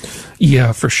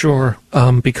 Yeah, for sure.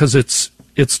 Because it's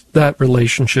that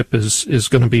relationship is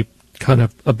going to be kind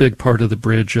of a big part of the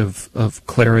bridge of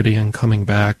clarity and coming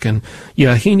back. And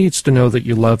yeah, he needs to know that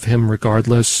you love him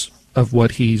regardless of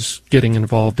what he's getting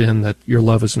involved in, that your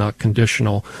love is not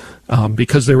conditional,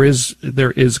 because there is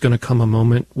going to come a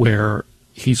moment where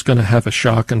he's going to have a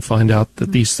shock and find out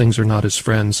that these things are not his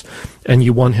friends, and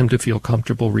you want him to feel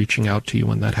comfortable reaching out to you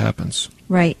when that happens.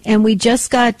 Right. And we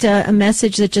just got a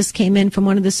message that just came in from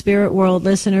one of the Spirit World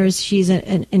listeners. She's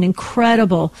an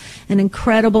incredible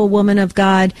woman of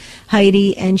God,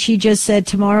 Heidi, and she just said,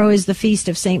 tomorrow is the feast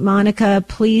of St. Monica.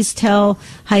 Please tell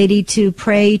Heidi to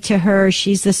pray to her.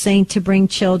 She's the saint to bring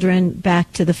children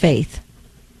back to the faith.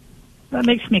 That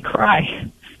makes me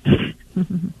cry.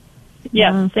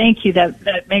 Yeah, thank you.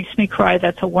 That makes me cry.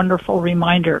 That's a wonderful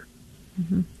reminder.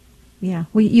 Mm-hmm. Yeah,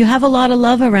 you have a lot of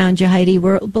love around you, Heidi.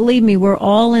 Believe me, we're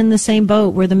all in the same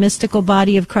boat. We're the mystical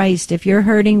body of Christ. If you're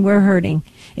hurting, we're hurting.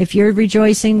 If you're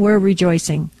rejoicing, we're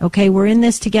rejoicing. Okay, we're in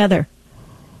this together.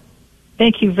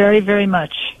 Thank you very, very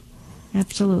much.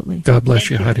 Absolutely. God bless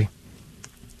you, Heidi.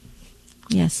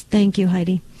 Yes, thank you,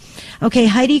 Heidi. Okay,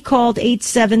 Heidi called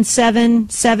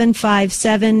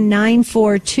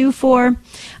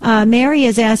 877-757-9424. Mary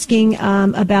is asking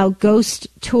about ghost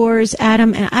tours.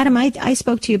 Adam, I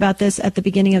spoke to you about this at the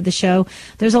beginning of the show.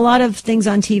 There's a lot of things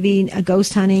on TV,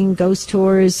 ghost hunting, ghost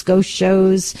tours, ghost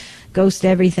shows, ghost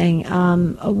everything.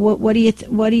 What do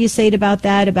you say about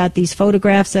that, about these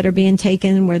photographs that are being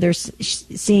taken where they're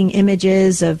seeing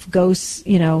images of ghosts,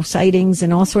 sightings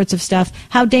and all sorts of stuff?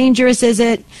 How dangerous is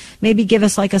it? Maybe give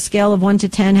us like a scale of 1 to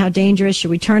 10. How dangerous? Should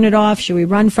we turn it off? Should we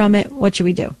run from it? What should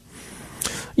we do?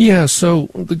 Yeah, so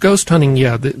the ghost hunting,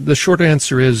 the short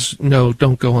answer is no,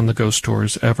 don't go on the ghost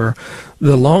tours ever.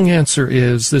 The long answer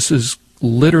is this is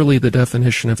literally the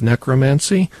definition of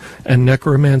necromancy, and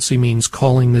necromancy means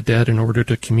calling the dead in order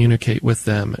to communicate with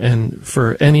them. And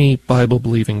for any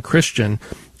Bible-believing Christian,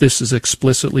 this is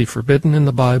explicitly forbidden in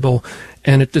the Bible,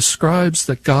 and it describes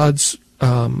that God's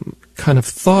kind of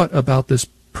thought about this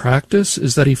practice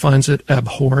is that he finds it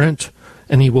abhorrent,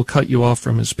 and he will cut you off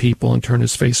from his people and turn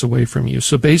his face away from you.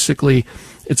 So basically,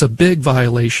 it's a big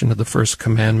violation of the first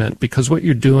commandment, because what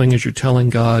you're doing is you're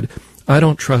telling God, I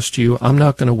don't trust you. I'm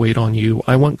not going to wait on you.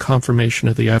 I want confirmation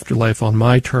of the afterlife on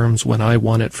my terms when I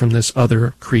want it from this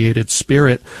other created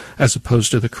spirit as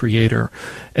opposed to the Creator.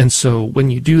 And so when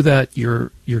you do that,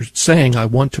 you're saying, I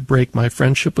want to break my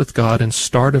friendship with God and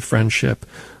start a friendship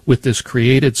with this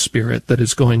created spirit that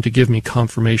is going to give me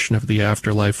confirmation of the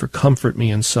afterlife or comfort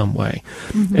me in some way.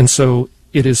 Mm-hmm. And so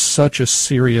it is such a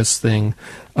serious thing.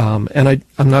 And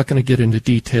I'm not going to get into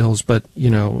details, but,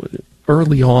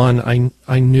 early on,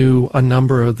 I knew a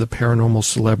number of the paranormal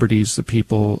celebrities, the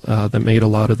people that made a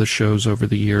lot of the shows over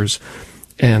the years,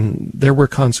 and there were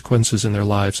consequences in their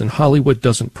lives. And Hollywood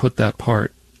doesn't put that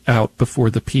part out before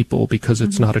the people because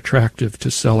it's not attractive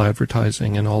to sell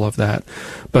advertising and all of that.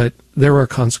 But there are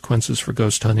consequences for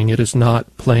ghost hunting. It is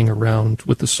not playing around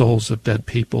with the souls of dead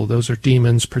people. Those are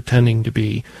demons pretending to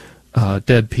be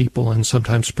dead people and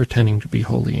sometimes pretending to be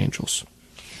holy angels.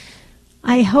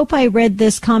 I hope I read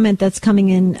this comment that's coming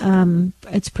in.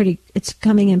 It's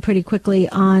coming in pretty quickly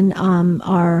on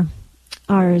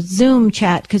our Zoom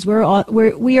chat, because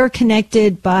we are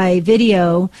connected by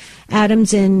video.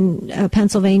 Adam's in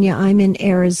Pennsylvania, I'm in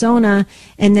Arizona,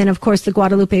 and then of course the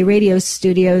Guadalupe Radio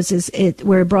Studios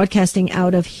we're broadcasting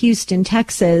out of Houston,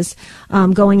 Texas,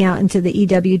 going out into the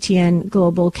EWTN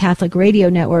Global Catholic Radio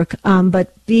Network.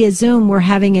 But via Zoom, we're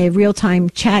having a real-time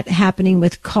chat happening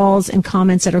with calls and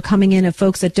comments that are coming in of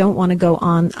folks that don't want to go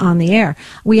on the air.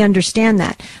 We understand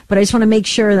that, but I just want to make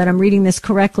sure that I'm reading this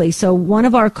correctly. So one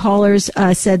of our callers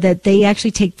said that they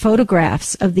actually take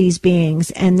photographs of these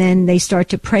beings and then they start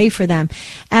to pray for them.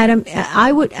 Adam,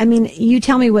 you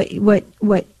tell me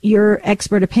what your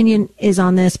expert opinion is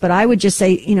on this, but I would just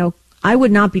say, I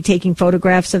would not be taking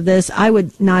photographs of this. I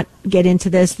would not get into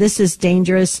this. This is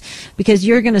dangerous because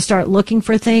you're going to start looking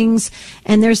for things.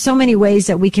 And there's so many ways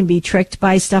that we can be tricked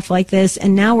by stuff like this.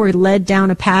 And now we're led down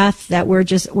a path that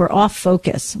we're off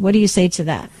focus. What do you say to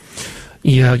that?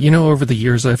 Yeah, over the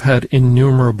years I've had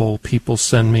innumerable people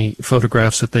send me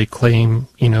photographs that they claim,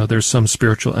 there's some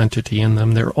spiritual entity in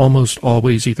them. They're almost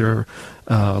always either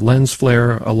lens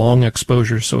flare, a long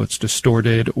exposure so it's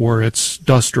distorted, or it's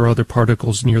dust or other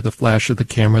particles near the flash of the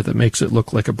camera that makes it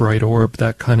look like a bright orb,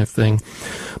 that kind of thing.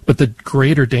 But the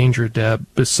greater danger, Deb,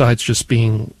 besides just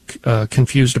being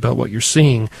confused about what you're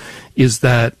seeing, is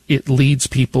that it leads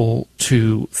people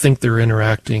to think they're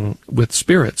interacting with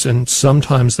spirits. And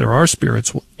sometimes there are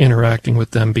spirits interacting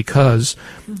with them because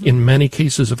in many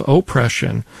cases of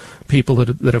oppression, people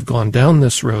that have gone down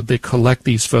this road, they collect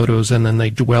these photos and then they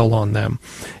dwell on them.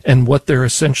 And what they're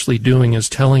essentially doing is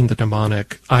telling the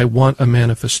demonic, I want a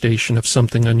manifestation of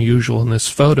something unusual in this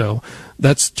photo.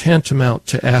 That's tantamount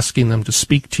to asking them to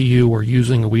speak to you or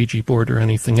using a Ouija board or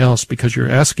anything else, because you're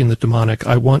asking the demonic,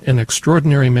 I want an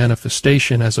extraordinary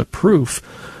manifestation as a proof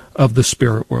of the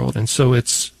spirit world. And so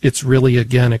it's really,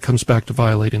 again, it comes back to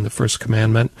violating the first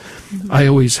commandment. Mm-hmm. I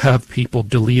always have people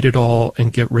delete it all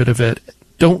and get rid of it.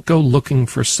 Don't go looking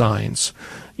for signs.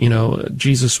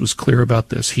 Jesus was clear about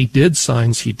this. He did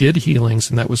signs, he did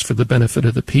healings, and that was for the benefit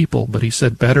of the people. But he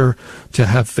said better to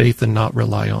have faith and not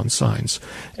rely on signs.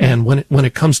 And when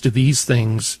it comes to these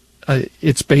things,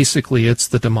 it's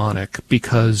the demonic,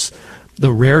 because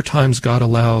the rare times God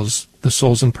allows the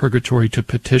souls in purgatory to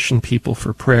petition people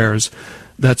for prayers,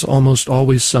 that's almost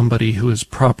always somebody who has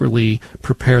properly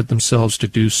prepared themselves to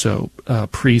do so.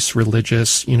 Priests,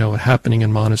 religious, happening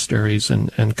in monasteries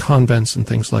and convents and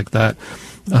things like that.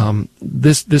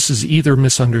 This is either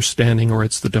misunderstanding or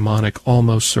it's the demonic,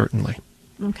 almost certainly.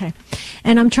 Okay.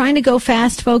 And I'm trying to go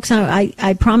fast, folks.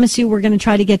 I promise you we're going to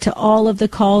try to get to all of the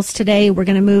calls today. We're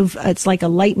going to move. It's like a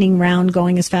lightning round,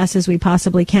 going as fast as we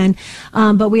possibly can.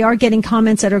 But we are getting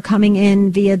comments that are coming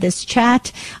in via this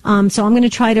chat. So I'm going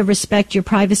to try to respect your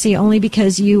privacy only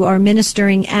because you are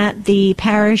ministering at the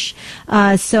parish.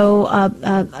 So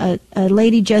a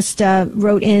lady just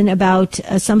wrote in about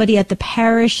somebody at the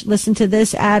parish. Listen to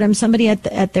this, Adam. Somebody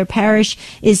at their parish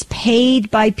is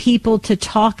paid by people to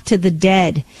talk to the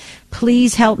dead.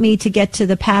 Please help me to get to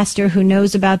the pastor who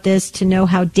knows about this, to know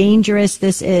how dangerous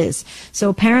this is. So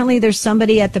apparently there's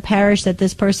somebody at the parish that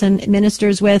this person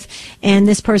ministers with, and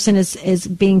this person is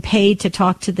being paid to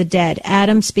talk to the dead.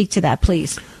 Adam, speak to that,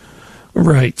 please.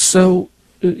 Right. So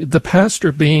the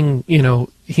pastor being,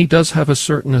 he does have a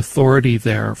certain authority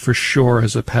there for sure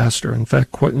as a pastor. In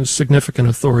fact, quite a significant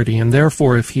authority. And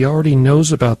therefore, if he already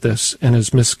knows about this and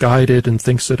is misguided and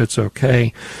thinks that it's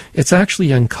okay, it's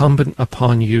actually incumbent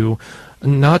upon you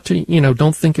not to,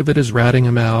 don't think of it as ratting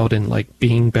him out and like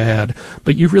being bad,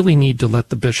 but you really need to let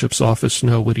the bishop's office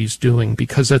know what he's doing,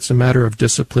 because that's a matter of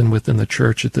discipline within the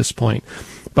church at this point.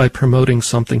 by promoting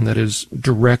something that is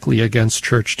directly against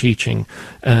church teaching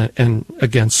and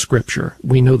against Scripture.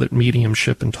 We know that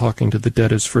mediumship and talking to the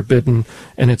dead is forbidden,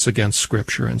 and it's against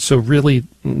Scripture. And so really,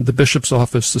 the bishop's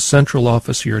office, the central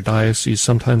office of your diocese,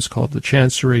 sometimes called the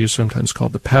chancery, sometimes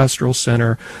called the pastoral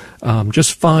center,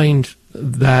 just find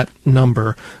that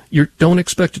number. You don't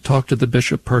expect to talk to the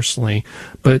bishop personally,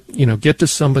 but get to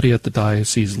somebody at the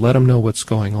diocese, let them know what's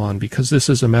going on, because this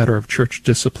is a matter of church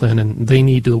discipline, and they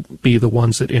need to be the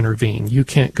ones that intervene. You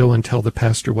can't go and tell the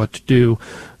pastor what to do,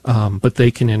 but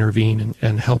they can intervene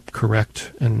and help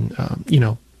correct and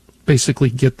basically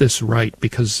get this right,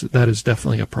 because that is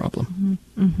definitely a problem.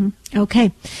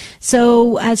 Okay.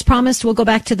 So as promised, we'll go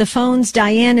back to the phones.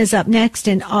 Diane is up next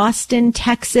in Austin,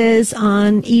 Texas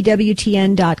on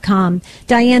EWTN.com.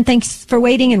 Diane, thanks for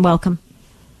waiting and welcome.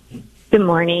 Good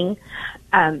morning.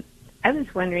 I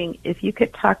was wondering if you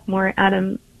could talk more,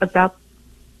 Adam, about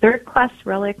third-class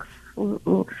relics.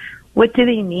 What do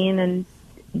they mean, and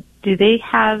do they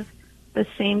have the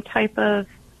same type of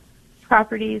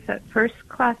properties that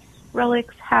first-class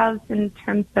relics have in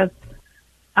terms of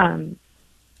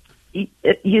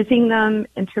using them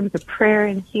in terms of prayer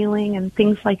and healing and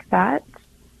things like that?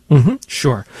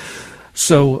 Sure.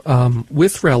 So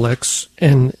with relics,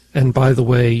 and by the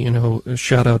way, a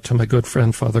shout out to my good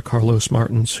friend Father Carlos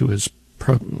Martins, who is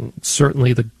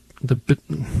certainly the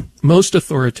most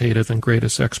authoritative and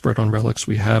greatest expert on relics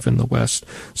we have in the West,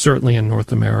 certainly in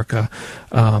North America.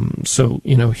 So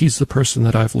he's the person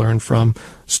that I've learned from.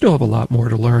 Still have a lot more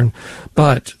to learn.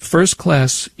 But first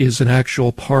class is an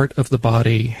actual part of the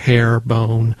body, hair,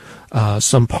 bone,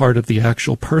 some part of the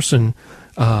actual person,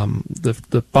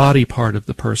 the body part of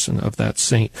the person of that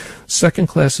saint. Second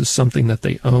class is something that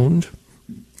they owned.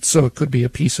 So it could be a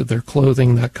piece of their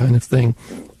clothing, that kind of thing.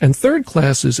 And third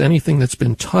class is anything that's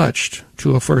been touched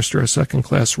to a first or a second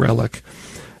class relic.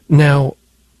 Now,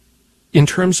 in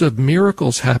terms of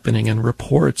miracles happening and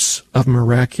reports of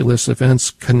miraculous events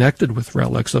connected with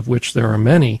relics, of which there are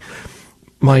many,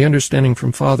 my understanding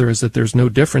from Father is that there's no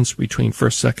difference between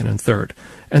first, second, and third.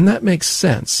 And that makes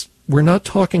sense. We're not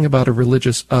talking about a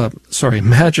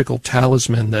magical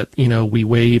talisman that, we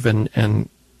wave and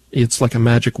it's like a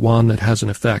magic wand that has an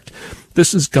effect.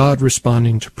 This is God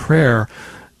responding to prayer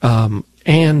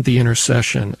and the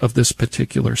intercession of this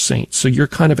particular saint. So you're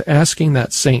kind of asking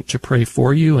that saint to pray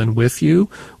for you and with you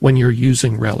when you're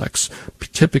using relics.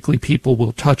 Typically, people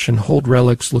will touch and hold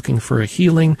relics looking for a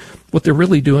healing. What they're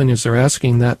really doing is they're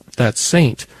asking that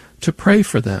saint to pray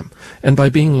for them. And by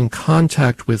being in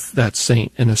contact with that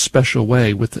saint in a special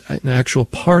way, with an actual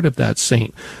part of that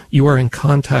saint, you are in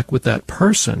contact with that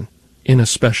person in a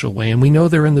special way. And we know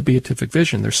they're in the beatific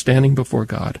vision. They're standing before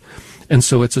God. And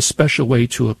so it's a special way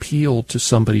to appeal to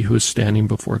somebody who is standing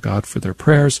before God for their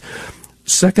prayers.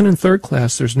 Second and third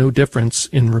class, there's no difference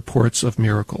in reports of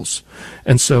miracles.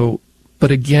 And so,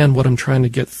 but again, what I'm trying to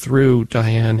get through,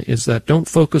 Diane, is that don't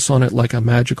focus on it like a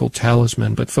magical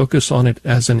talisman, but focus on it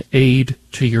as an aid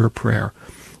to your prayer.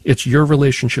 It's your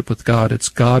relationship with God. It's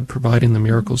God providing the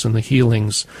miracles and the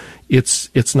healings.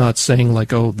 It's not saying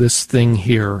like, oh, this thing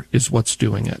here is what's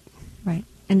doing it. Right.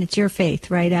 And it's your faith,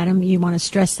 right, Adam? You want to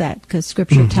stress that because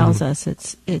Scripture tells us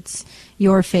it's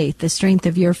your faith, the strength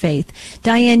of your faith.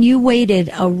 Diane, you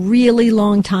waited a really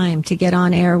long time to get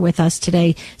on air with us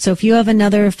today. So if you have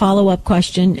another follow-up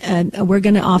question, we're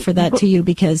going to offer that to you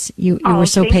because you were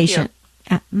so patient.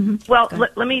 Well,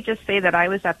 let me just say that I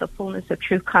was at the Fullness of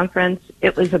Truth conference.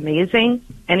 It was amazing.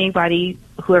 Anybody,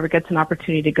 whoever gets an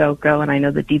opportunity to go. And I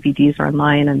know the DVDs are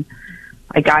online. And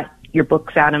I got your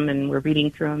books, Adam, and we're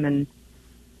reading through them. And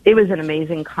it was an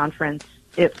amazing conference.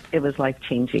 It was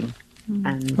life-changing.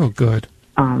 And oh, good.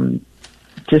 I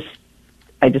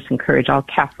just encourage all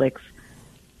Catholics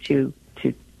to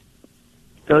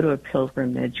go to a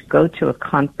pilgrimage, go to a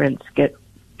conference, get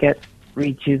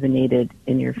rejuvenated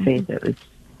in your faith. It was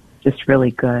just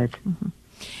really good.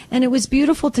 And it was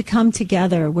beautiful to come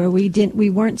together where we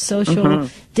weren't social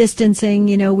distancing,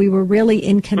 we were really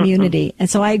in community. And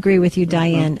so I agree with you,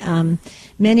 Diane.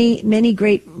 Many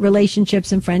great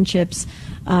relationships and friendships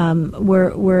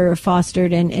were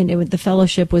fostered, and the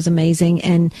fellowship was amazing.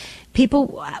 And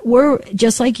people were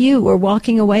just like you, were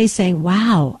walking away saying,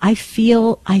 "Wow, I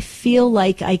feel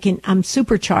like I'm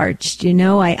supercharged."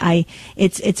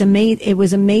 It's amazing. It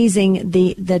was amazing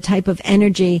the type of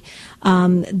energy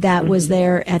that was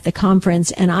there at the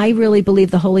conference, and I really believe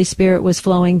the Holy Spirit was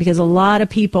flowing because a lot of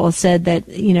people said that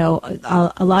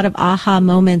a lot of aha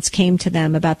moments came to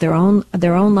them about their own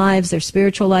lives, their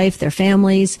spiritual life, their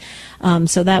families.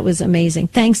 So that was amazing.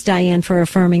 Thanks, Diane, for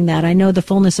affirming that. I know the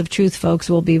Fullness of Truth folks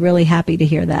will be really happy to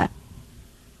hear that.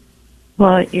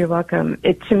 Well, you're welcome.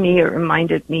 To me, it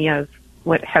reminded me of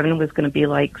what heaven was going to be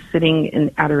like, sitting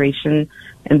in adoration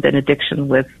and benediction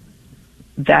with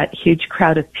that huge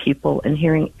crowd of people and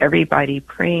hearing everybody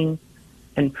praying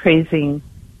and praising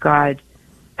God.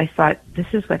 I thought, this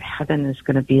is what heaven is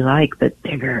going to be like, but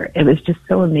bigger. It was just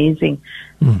so amazing.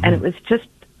 Mm-hmm. And it was just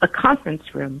a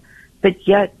conference room, but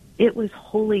yet it was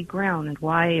holy ground. And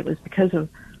why? It was because of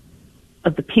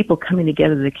the people coming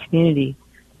together, the community,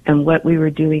 and what we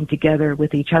were doing together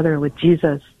with each other, with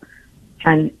Jesus.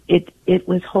 And it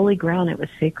was holy ground. It was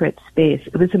sacred space.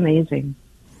 It was amazing.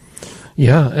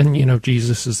 Yeah, and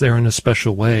Jesus is there in a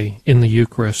special way in the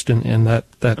Eucharist, and that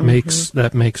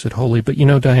mm-hmm. makes it holy. But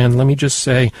Diane, let me just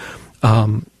say,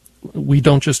 we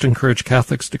don't just encourage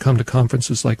Catholics to come to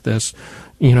conferences like this.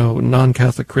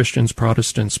 Non-Catholic Christians,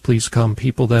 Protestants, please come.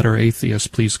 People that are atheists,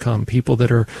 please come. People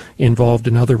that are involved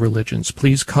in other religions,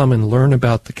 please come and learn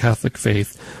about the Catholic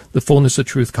faith. The Fullness of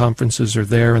Truth conferences are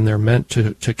there, and they're meant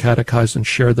to catechize and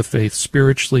share the faith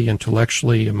spiritually,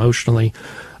 intellectually, emotionally,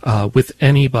 with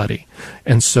anybody.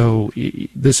 And so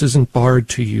this isn't barred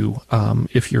to you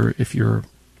if you're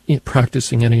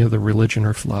practicing any other religion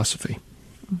or philosophy.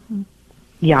 Mm-hmm.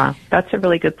 Yeah, that's a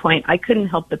really good point. I couldn't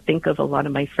help but think of a lot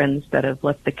of my friends that have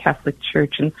left the Catholic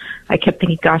Church, and I kept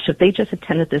thinking, gosh, if they just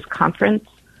attended this conference,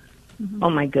 mm-hmm. oh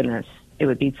my goodness, it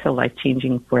would be so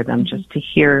life-changing for them mm-hmm. just to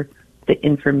hear the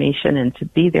information and to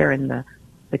be there in the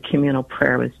communal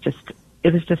prayer was just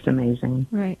amazing.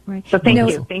 Right. So thank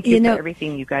you. Thank you for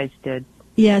everything you guys did.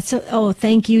 Yeah. So,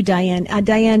 thank you, Diane.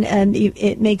 Diane,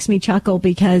 it makes me chuckle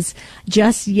because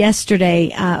just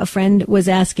yesterday, a friend was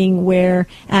asking where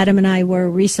Adam and I were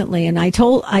recently, and I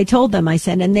told them, I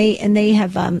said, and they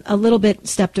have a little bit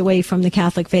stepped away from the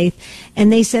Catholic faith,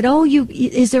 and they said,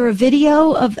 is there a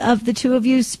video of the two of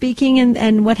you speaking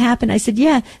and what happened? I said,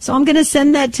 yeah. So I'm going to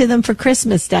send that to them for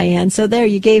Christmas, Diane. So there,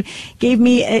 you gave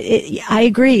me. I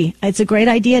agree. It's a great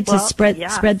idea to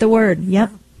spread the word.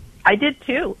 Yep. I did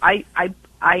too. I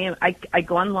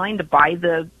go online to buy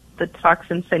the talks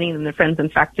and sending them to friends. In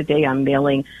fact, today I'm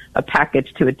mailing a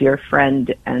package to a dear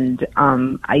friend, and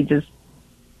I just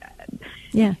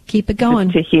keep it going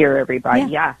just to hear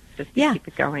everybody. Keep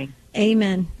it going.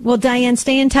 Amen. Well, Diane,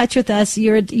 stay in touch with us.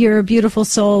 You're a beautiful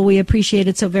soul. We appreciate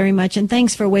it so very much, and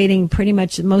thanks for waiting pretty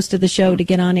much most of the show to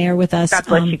get on air with us. God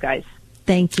bless you guys.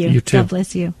 Thank you. You too. God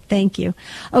bless you. Thank you.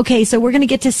 Okay, so we're going to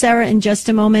get to Sarah in just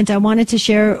a moment. I wanted to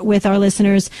share with our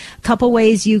listeners a couple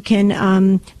ways you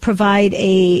can provide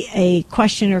a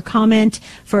question or comment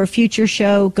for a future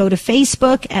show. Go to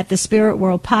Facebook at the Spirit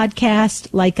World Podcast.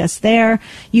 Like us there.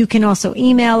 You can also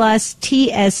email us,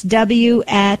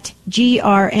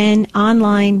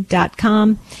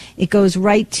 tsw@grnonline.com. It goes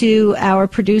right to our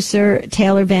producer,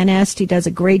 Taylor Van Est. He does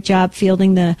a great job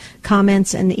fielding the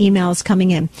comments and the emails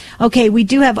coming in. Okay, we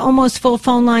do have almost full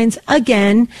phone lines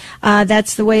again.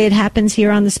 That's the way it happens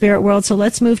here on the Spirit World. So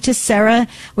let's move to Sarah.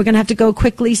 We're going to have to go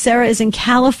quickly. Sarah is in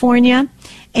California,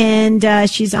 and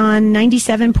she's on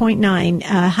 97.9.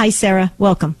 Hi, Sarah.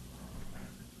 Welcome.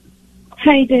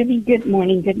 Hi, Debbie. Good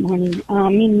morning. Good morning.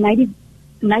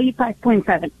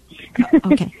 95.7.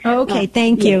 Okay.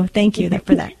 Thank you. Thank you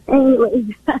for that.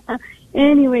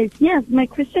 Anyways, yes, my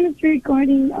question is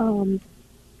regarding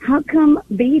how come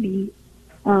babies,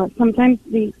 sometimes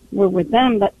we're with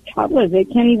them, that toddlers, they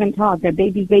can't even talk, they're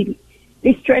baby.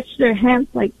 They stretch their hands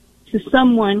like to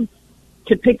someone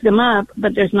to pick them up,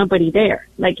 but there's nobody there,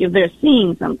 like if they're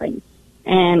seeing something.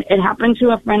 And it happened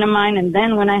to a friend of mine, and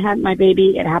then when I had my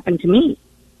baby, it happened to me.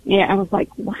 Yeah, I was like,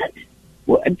 what?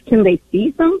 Can they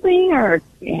see something, or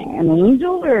an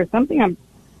angel or something? I'm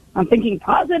thinking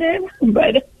positive,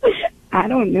 but I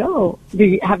don't know.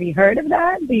 Have you heard of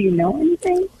that? Do you know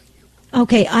anything?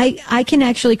 Okay, I can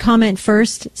actually comment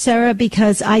first, Sarah,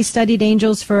 because I studied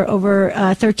angels for over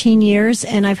 13 years,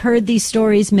 and I've heard these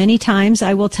stories many times.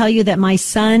 I will tell you that my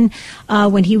son,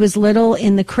 when he was little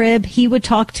in the crib, he would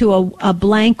talk to a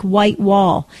blank white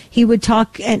wall. He would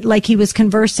talk like he was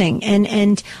conversing,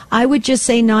 and I would just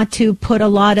say not to put a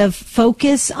lot of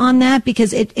focus on that,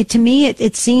 because to me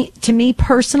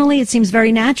personally, it seems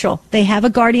very natural. They have a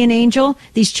guardian angel.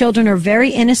 These children are very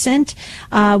innocent.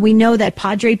 We know that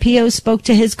Padre Pio spoke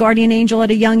to his guardian angel at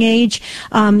a young age.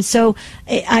 So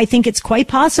I think it's quite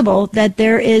possible that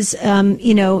there is,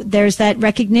 there's that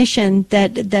recognition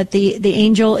that the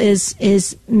angel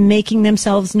is making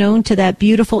themselves known to that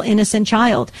beautiful, innocent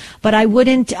child. But I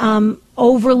wouldn't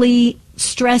overly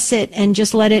stress it and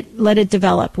just let it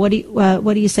develop. What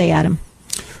do you say, Adam?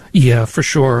 Yeah, for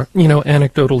sure.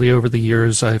 Anecdotally over the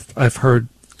years, I've heard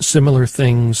similar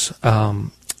things,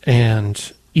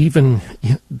 and even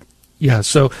Yeah,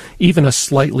 so even a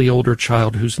slightly older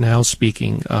child who's now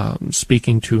speaking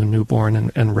to a newborn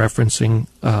and referencing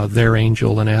their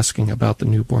angel and asking about the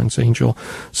newborn's angel.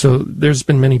 So there's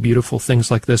been many beautiful things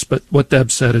like this, but what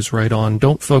Deb said is right on.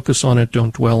 Don't focus on it,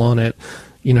 don't dwell on it.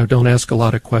 Don't ask a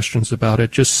lot of questions about it.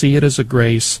 Just see it as a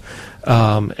grace,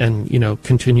 and,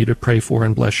 continue to pray for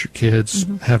and bless your kids,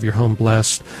 have your home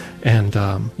blessed, and,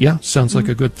 sounds like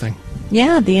a good thing.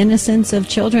 Yeah, the innocence of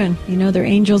children. Their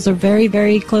angels are very,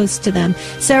 very close to them.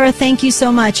 Sarah, thank you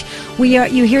so much.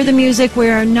 You hear the music. We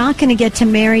are not going to get to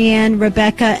Marianne,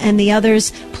 Rebecca, and the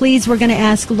others. Please, we're going to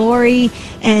ask Lori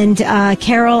and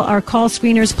Carol, our call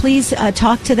screeners. Please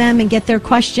talk to them and get their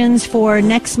questions for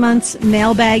next month's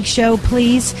mailbag show,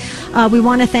 please. We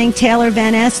want to thank Taylor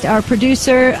Van Est, our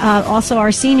producer, also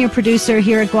our senior producer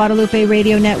here at Guadalupe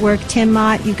Radio Network, Tim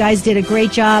Mott. You guys did a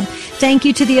great job. Thank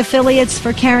you to the affiliates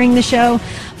for carrying the show.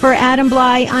 For Adam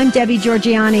Bly, I'm Debbie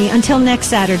Georgianni. Until next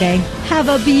Saturday, have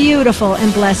a beautiful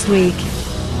and blessed week.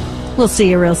 We'll see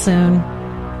you real soon.